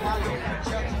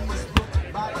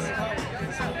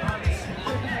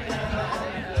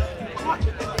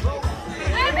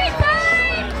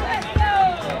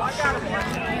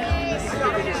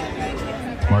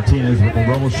 Martinez with the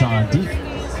roll shot deep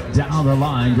down the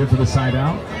line, good for the side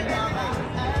out.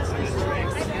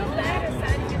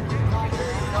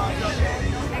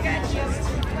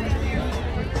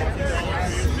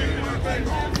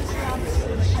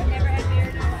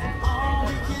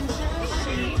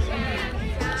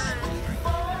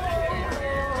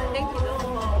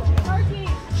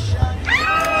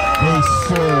 They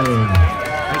serve.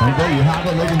 And there you have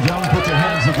it, ladies and gentlemen, put your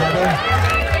hands together.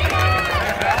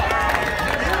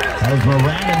 As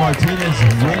Moran Martinez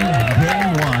win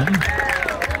game one.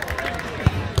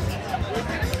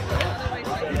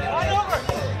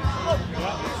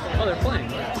 Oh, they're playing.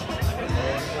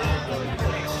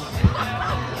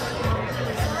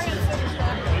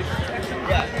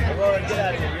 Yeah, come on, get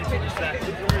out of here. You're taking a sack.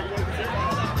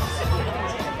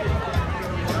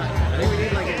 I think we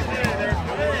need like a...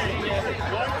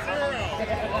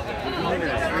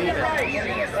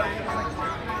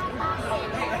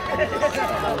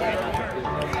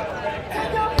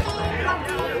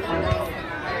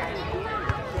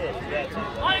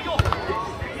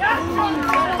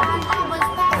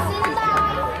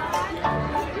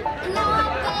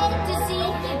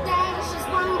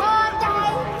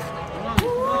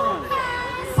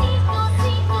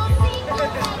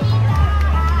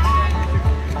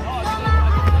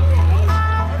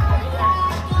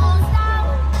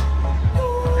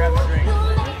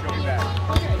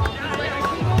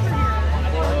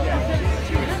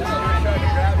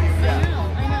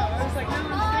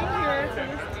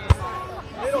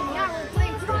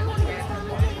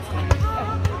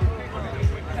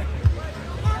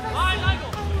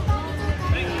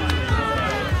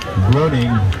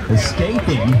 Bruning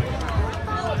escaping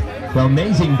the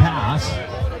amazing pass.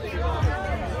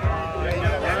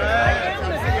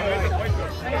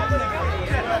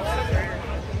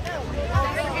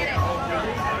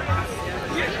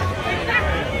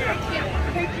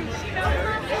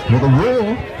 Well, the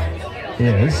rule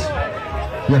is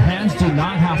your hands do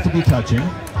not have to be touching.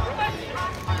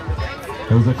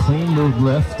 It was a clean move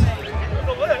lift,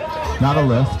 not a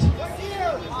lift.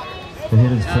 It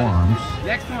hit his forearms.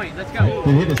 Next point, let's go.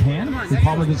 Did it hit his hand? His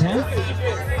palm of his hand?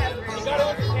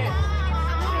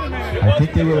 I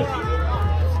think they were.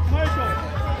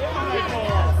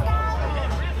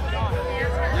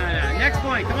 No, next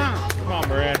point, come on. Come on,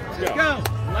 Brad. Let's go.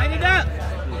 Light it up.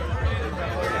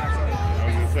 I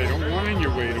was going to say, don't whine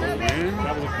your way to a win.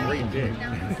 That was a great day.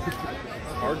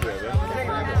 Hard day, that's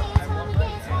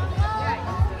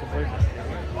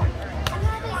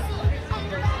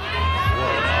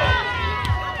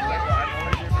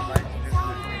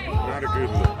not a good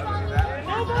look.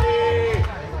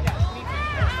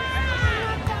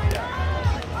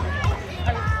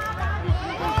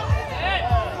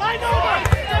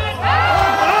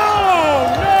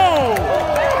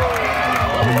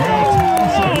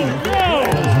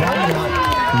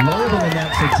 Lower than the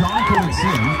net, so John couldn't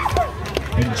see,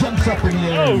 and jumps up in the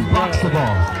air and blocks the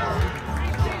ball.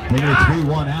 Making it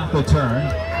 3-1 at the turn.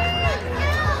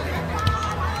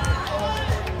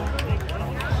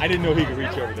 I didn't know he could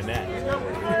reach over the net.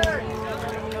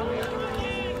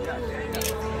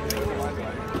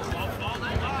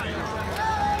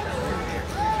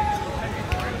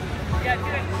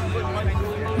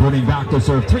 Bruning back to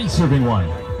serve, 3 serving 1.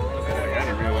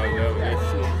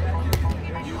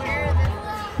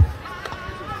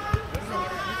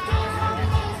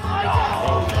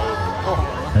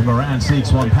 And Moran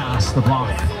sneaks one past the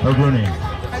block of Bruning.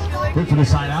 Good for the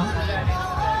side out.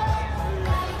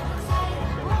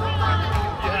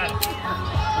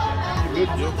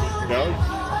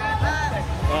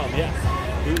 Yeah.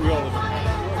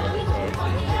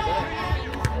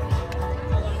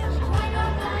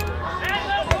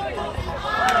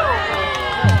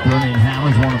 Bruning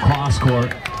hammers one across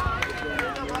court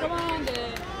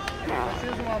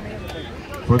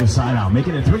for the side out,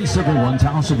 making it 3-1.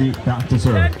 Tal should be back to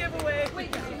serve.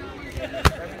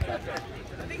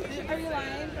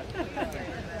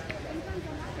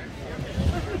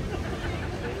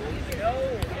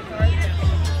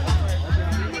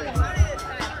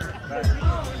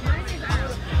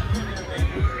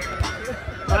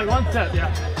 Like one step, yeah.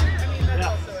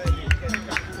 Yeah.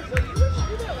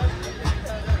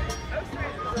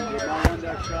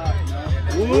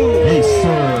 Ace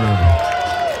serve.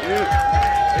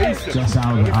 Just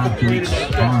out of the off-reach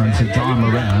arms of John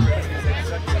Moran.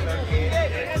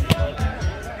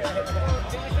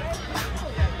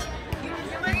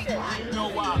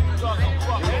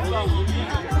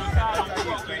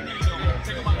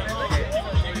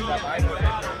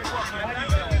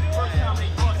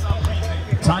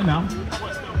 Timeout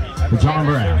for John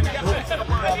Moran.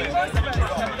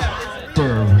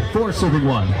 Serve,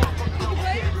 4-1.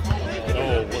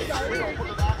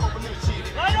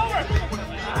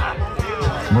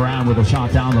 Moran with a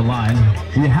shot down the line.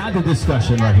 We had the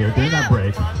discussion right here during that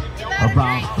break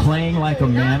about playing like a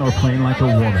man or playing like a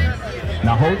woman.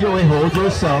 Now hold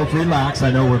yourself, relax. I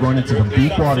know we're going into the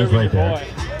deep waters right there.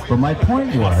 But my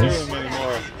point was,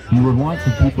 you would want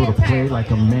the people to play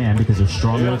like a man because they're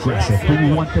strong and aggressive. But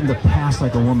you want them to pass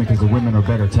like a woman because the women are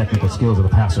better technical skills of the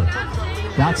passer.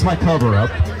 That's my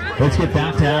cover-up. Let's get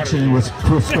back to action and we'll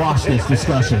squash this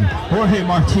discussion. Jorge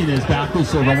Martinez back to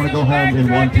serve. I want to go home in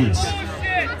one piece.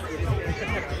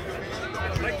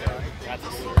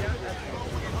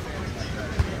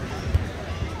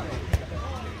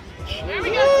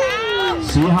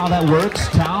 See how that works?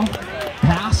 Tal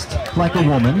passed like a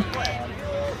woman,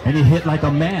 and he hit like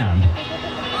a man.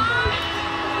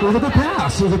 It was a good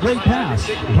pass. It was a great pass.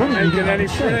 That wasn't a good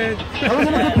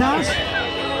pass.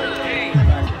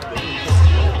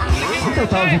 I thought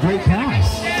that was a great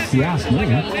pass. If you ask me.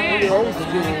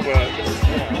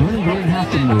 Bruning didn't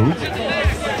have to move.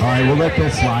 All right, we'll let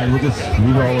that slide. We'll just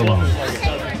leave it all alone.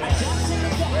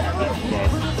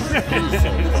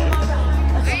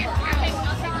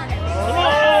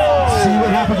 See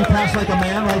what happens if you pass like a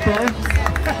man right there?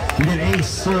 You get ace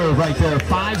serve right there.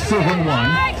 5-1.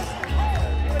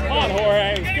 Come on,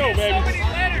 Jorge. Let's go, baby.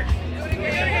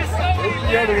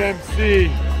 The other MC.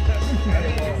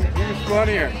 He was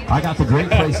funnier. I got the great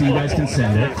place so you guys can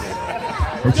send it.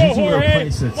 It's usually a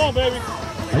place that's... Come on, baby.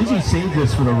 I usually save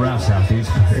this for the refs after these.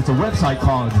 It's a website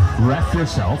called Ref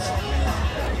Yourself.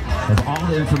 There's all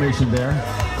the information there.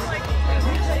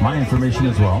 My information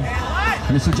as well.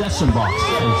 And a suggestion box.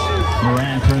 As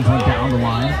Moran turns one down the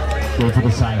line, go for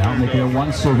the side out, making it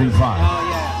 1-5. Sorry.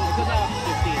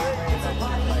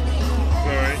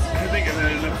 I think I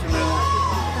had enough for now.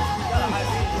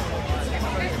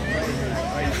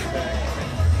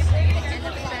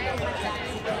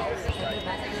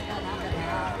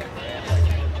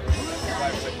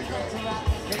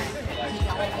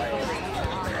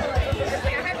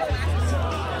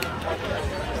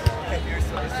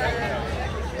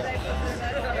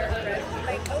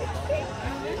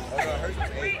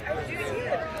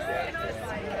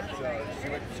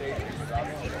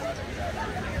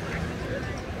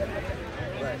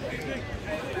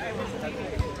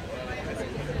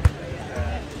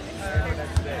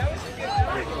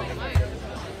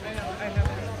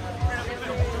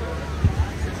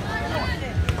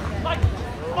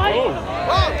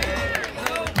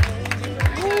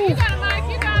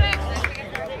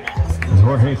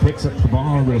 Jorge picks up the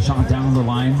ball with a shot down the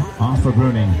line off of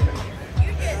Bruning.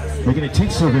 Making it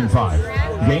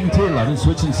 6-5. Game to 11,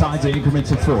 switching sides at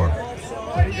increments of 4.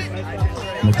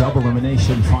 In the double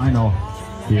elimination final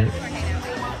here.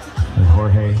 And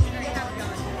Jorge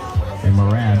and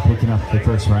Moran picking up the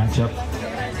first matchup.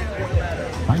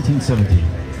 19-17.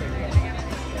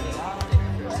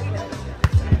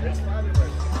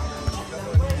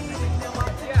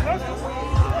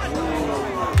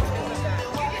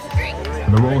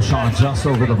 The roll shot just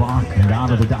over the block and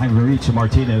out of the diving reach of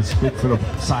Martinez. Good for the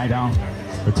side out.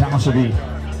 The Tal Shavit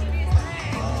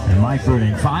and Mike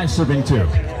Bruning. 5-2.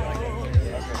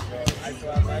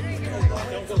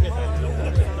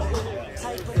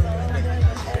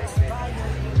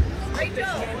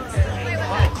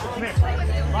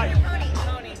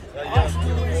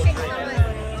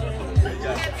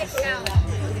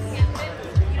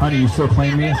 Honey, you still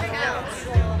playing me?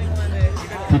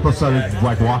 People started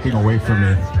like walking away from me.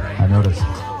 I noticed.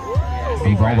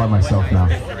 I'm all by myself now.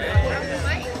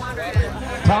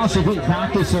 Tal Shavit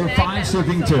back to serve 5,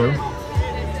 serving 2.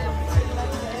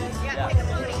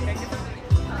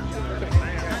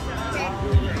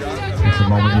 It's the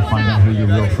moment you find out who your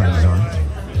real friends are.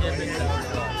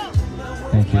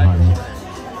 Thank you, honey.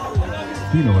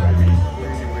 You know what I mean.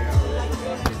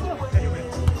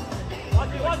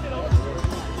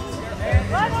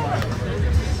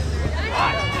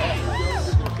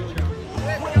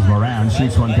 As Moran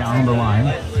shoots one down the line.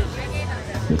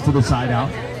 Gets to the side out.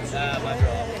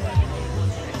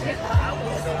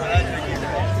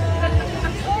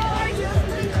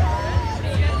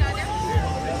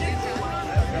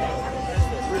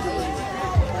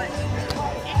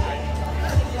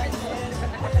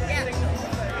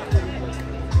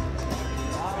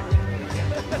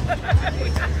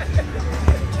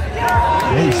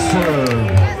 Ace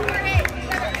serve.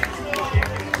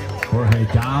 Jorge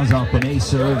dials up an ace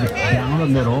serve down the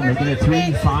middle, making it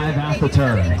 3-5 at the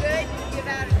turn.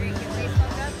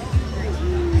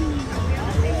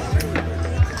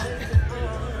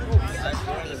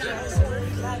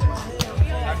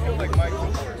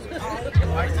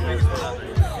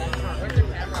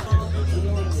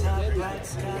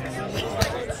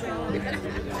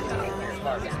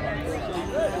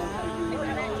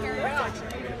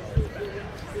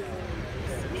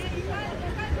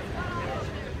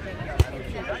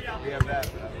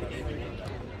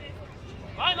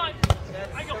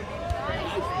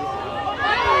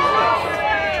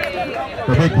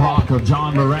 The big block of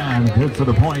John Moran, good for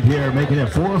the point here, making it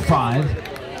 4-5.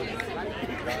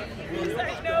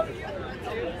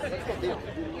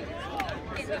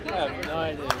 I have no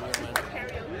idea.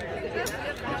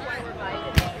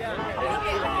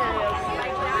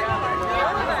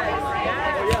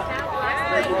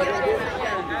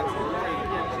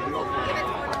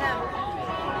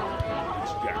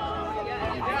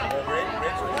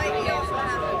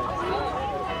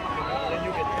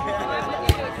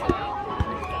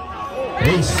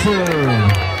 Ace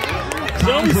serve.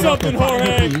 Show me something,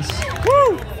 Jorge.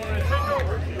 Woo!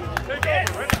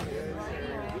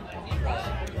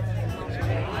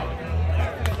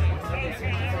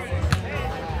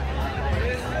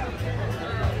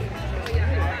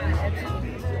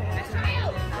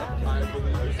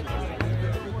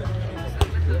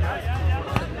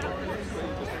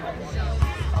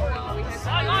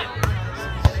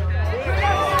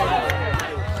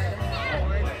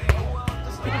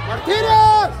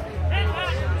 Martinez!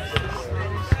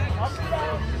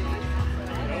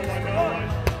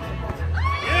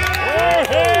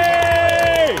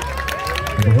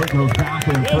 The hit goes back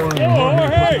and forth, and Jorge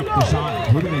picking up the shot,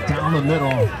 hitting it down the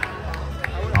middle.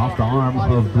 Off the arm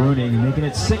of Bruning, making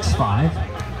it 6-5.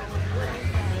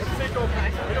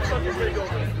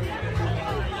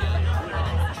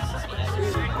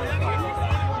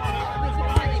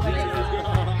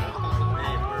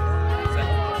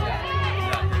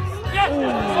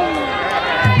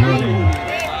 Bruning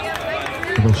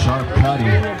with a sharp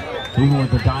cutty, even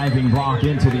with the diving block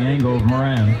into the angle of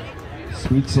Moran.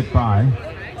 Squeaks it by.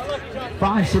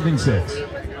 5 serving 6.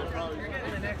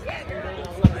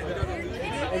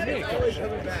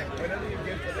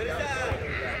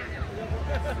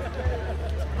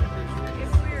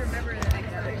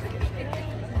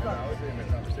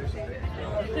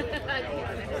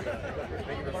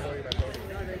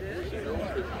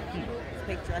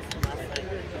 Big dress from last night.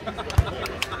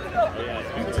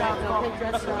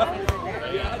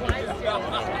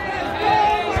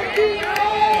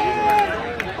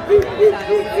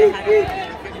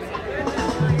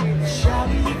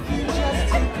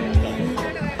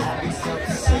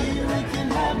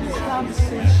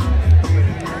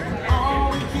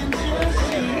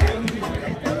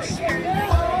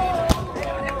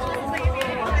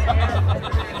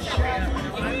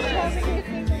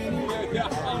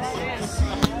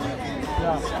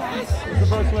 It's the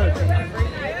first leg.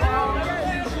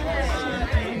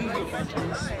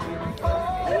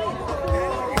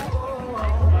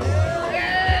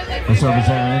 The service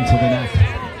there into the net.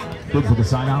 Good for the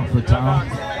side out for Tal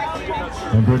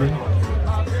and Bruning.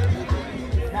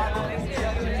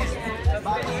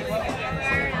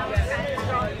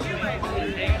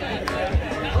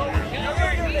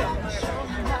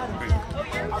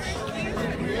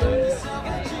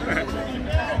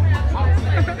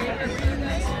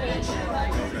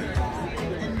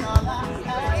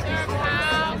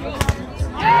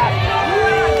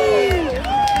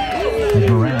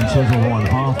 Moran chisel one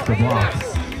off the block.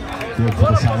 Good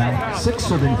for the side out. 6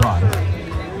 serving 5.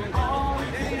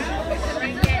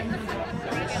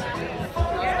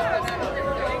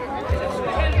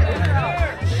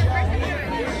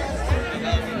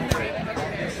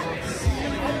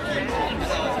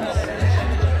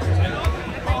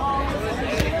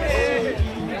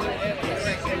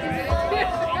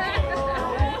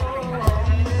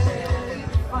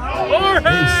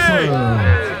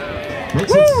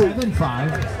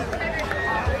 5.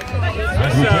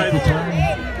 As we take the turn.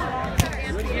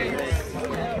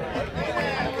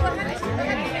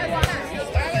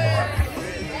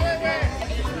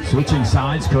 Switching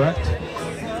sides, correct?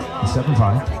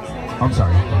 7-5. I'm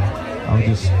sorry.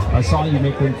 I saw you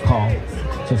make the call.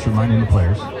 Just reminding the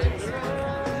players.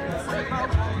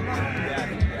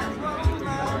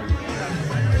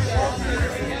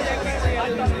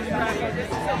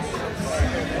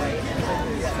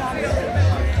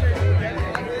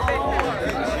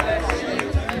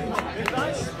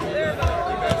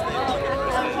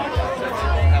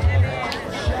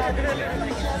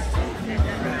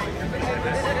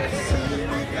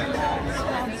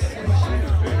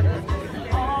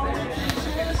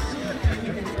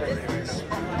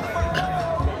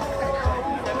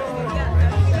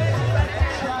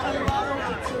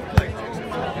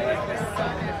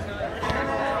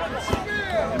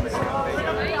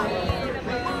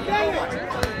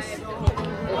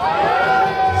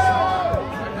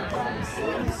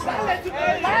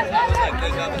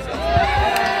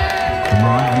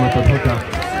 Moran with the pickup.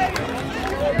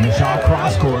 And the shot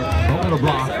cross court. Over the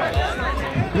block.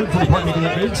 Good for the point, making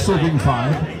it 8, serving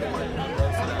 5.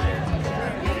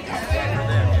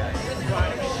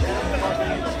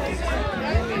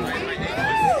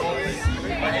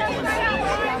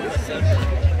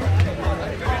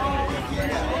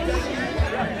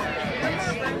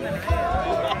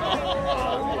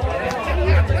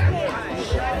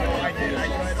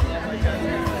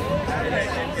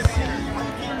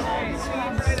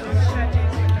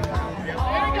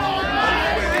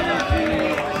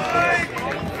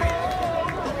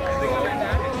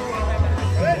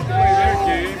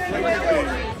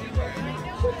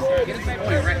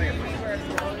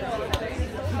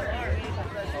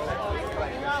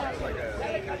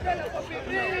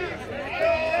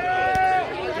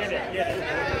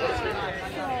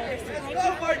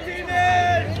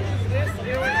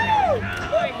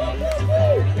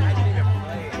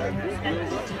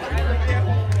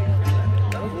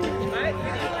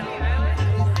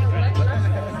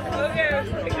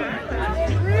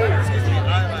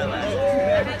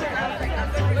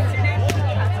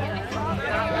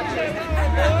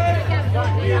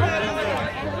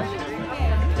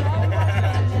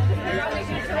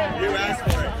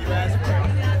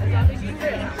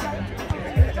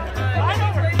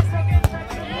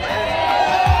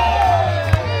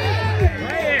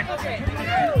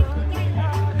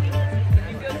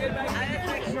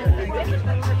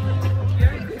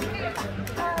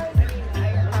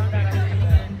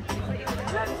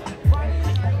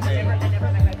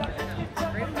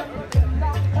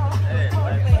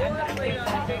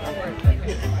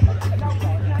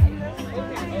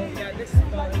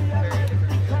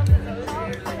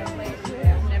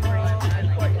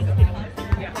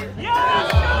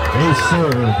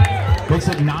 Serve. Makes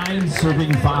it 9,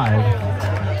 serving 5.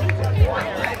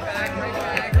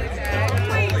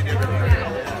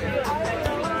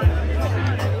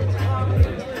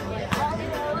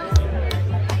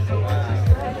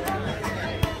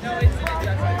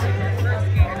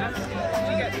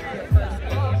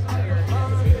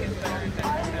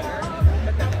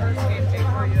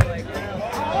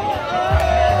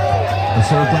 The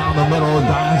serve down the middle and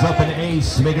dials up an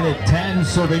ace, making it 10,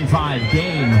 serving 5.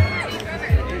 Game.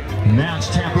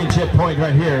 Match championship point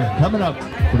right here, coming up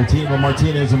for the team of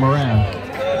Martinez and Moran. There's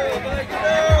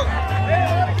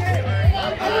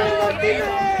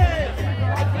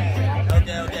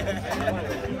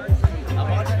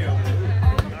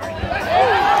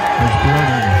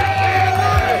Bruning.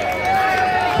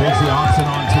 Takes the option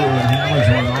on 2 and hammers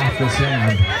one off the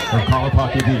sand of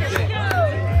Kalapaki Beach.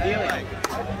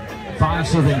 5,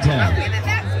 serving 10.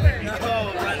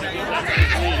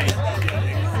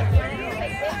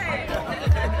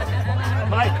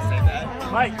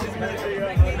 Mike.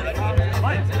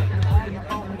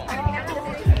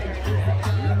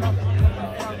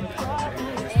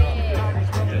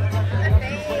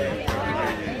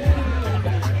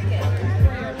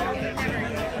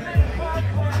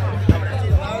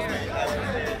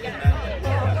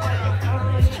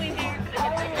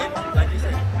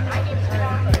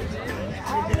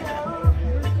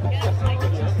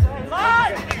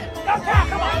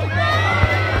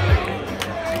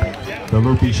 The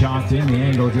loopy shot in the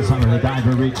angle, just under the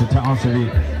diver reach of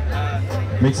Shavit.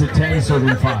 Makes it 10,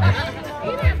 serving 5.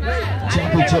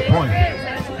 Championship point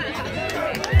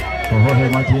for Jorge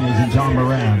Martinez and John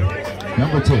Moran.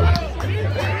 Number 2.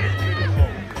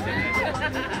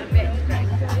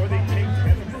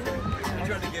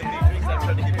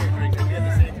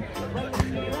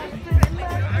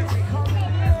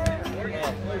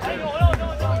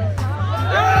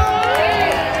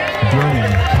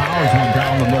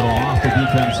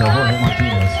 defense of Jorge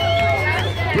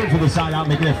Martinez. Good for the side out,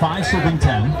 making it 5, serving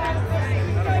 10.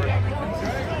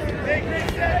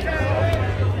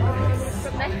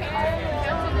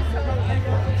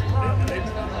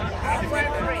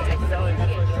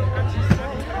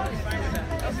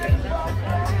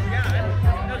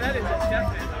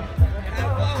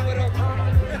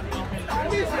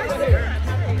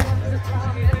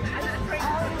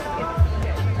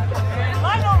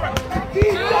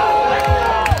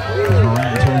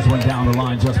 Moran turns one down the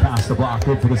line just past the block.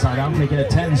 Good for the side out, making it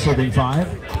 10, serving 5.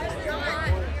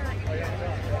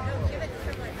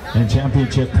 And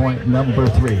championship point number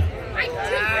 3.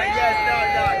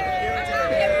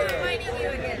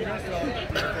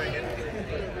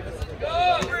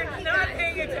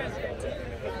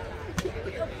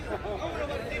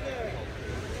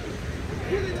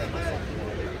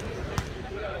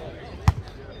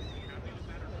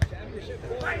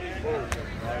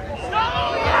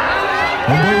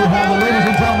 And there you have it, ladies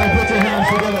and gentlemen, put your hands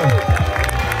together.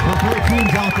 The 4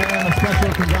 teams out there, and a special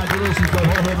congratulations to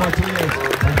Jorge Martinez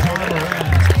and Moran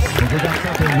Martinez. They got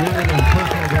something weird and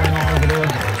personal going on over there.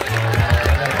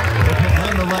 But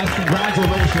nonetheless,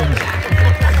 congratulations.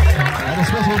 And a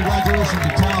special congratulations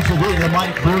to Tom Shavit and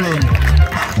Mike Bruning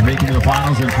for making the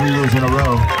finals in 3 years in a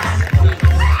row.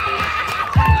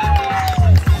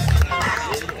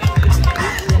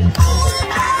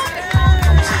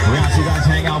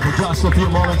 For just a few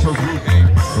moments as we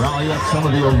rally up some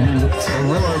of the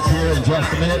awards here in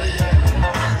just a minute.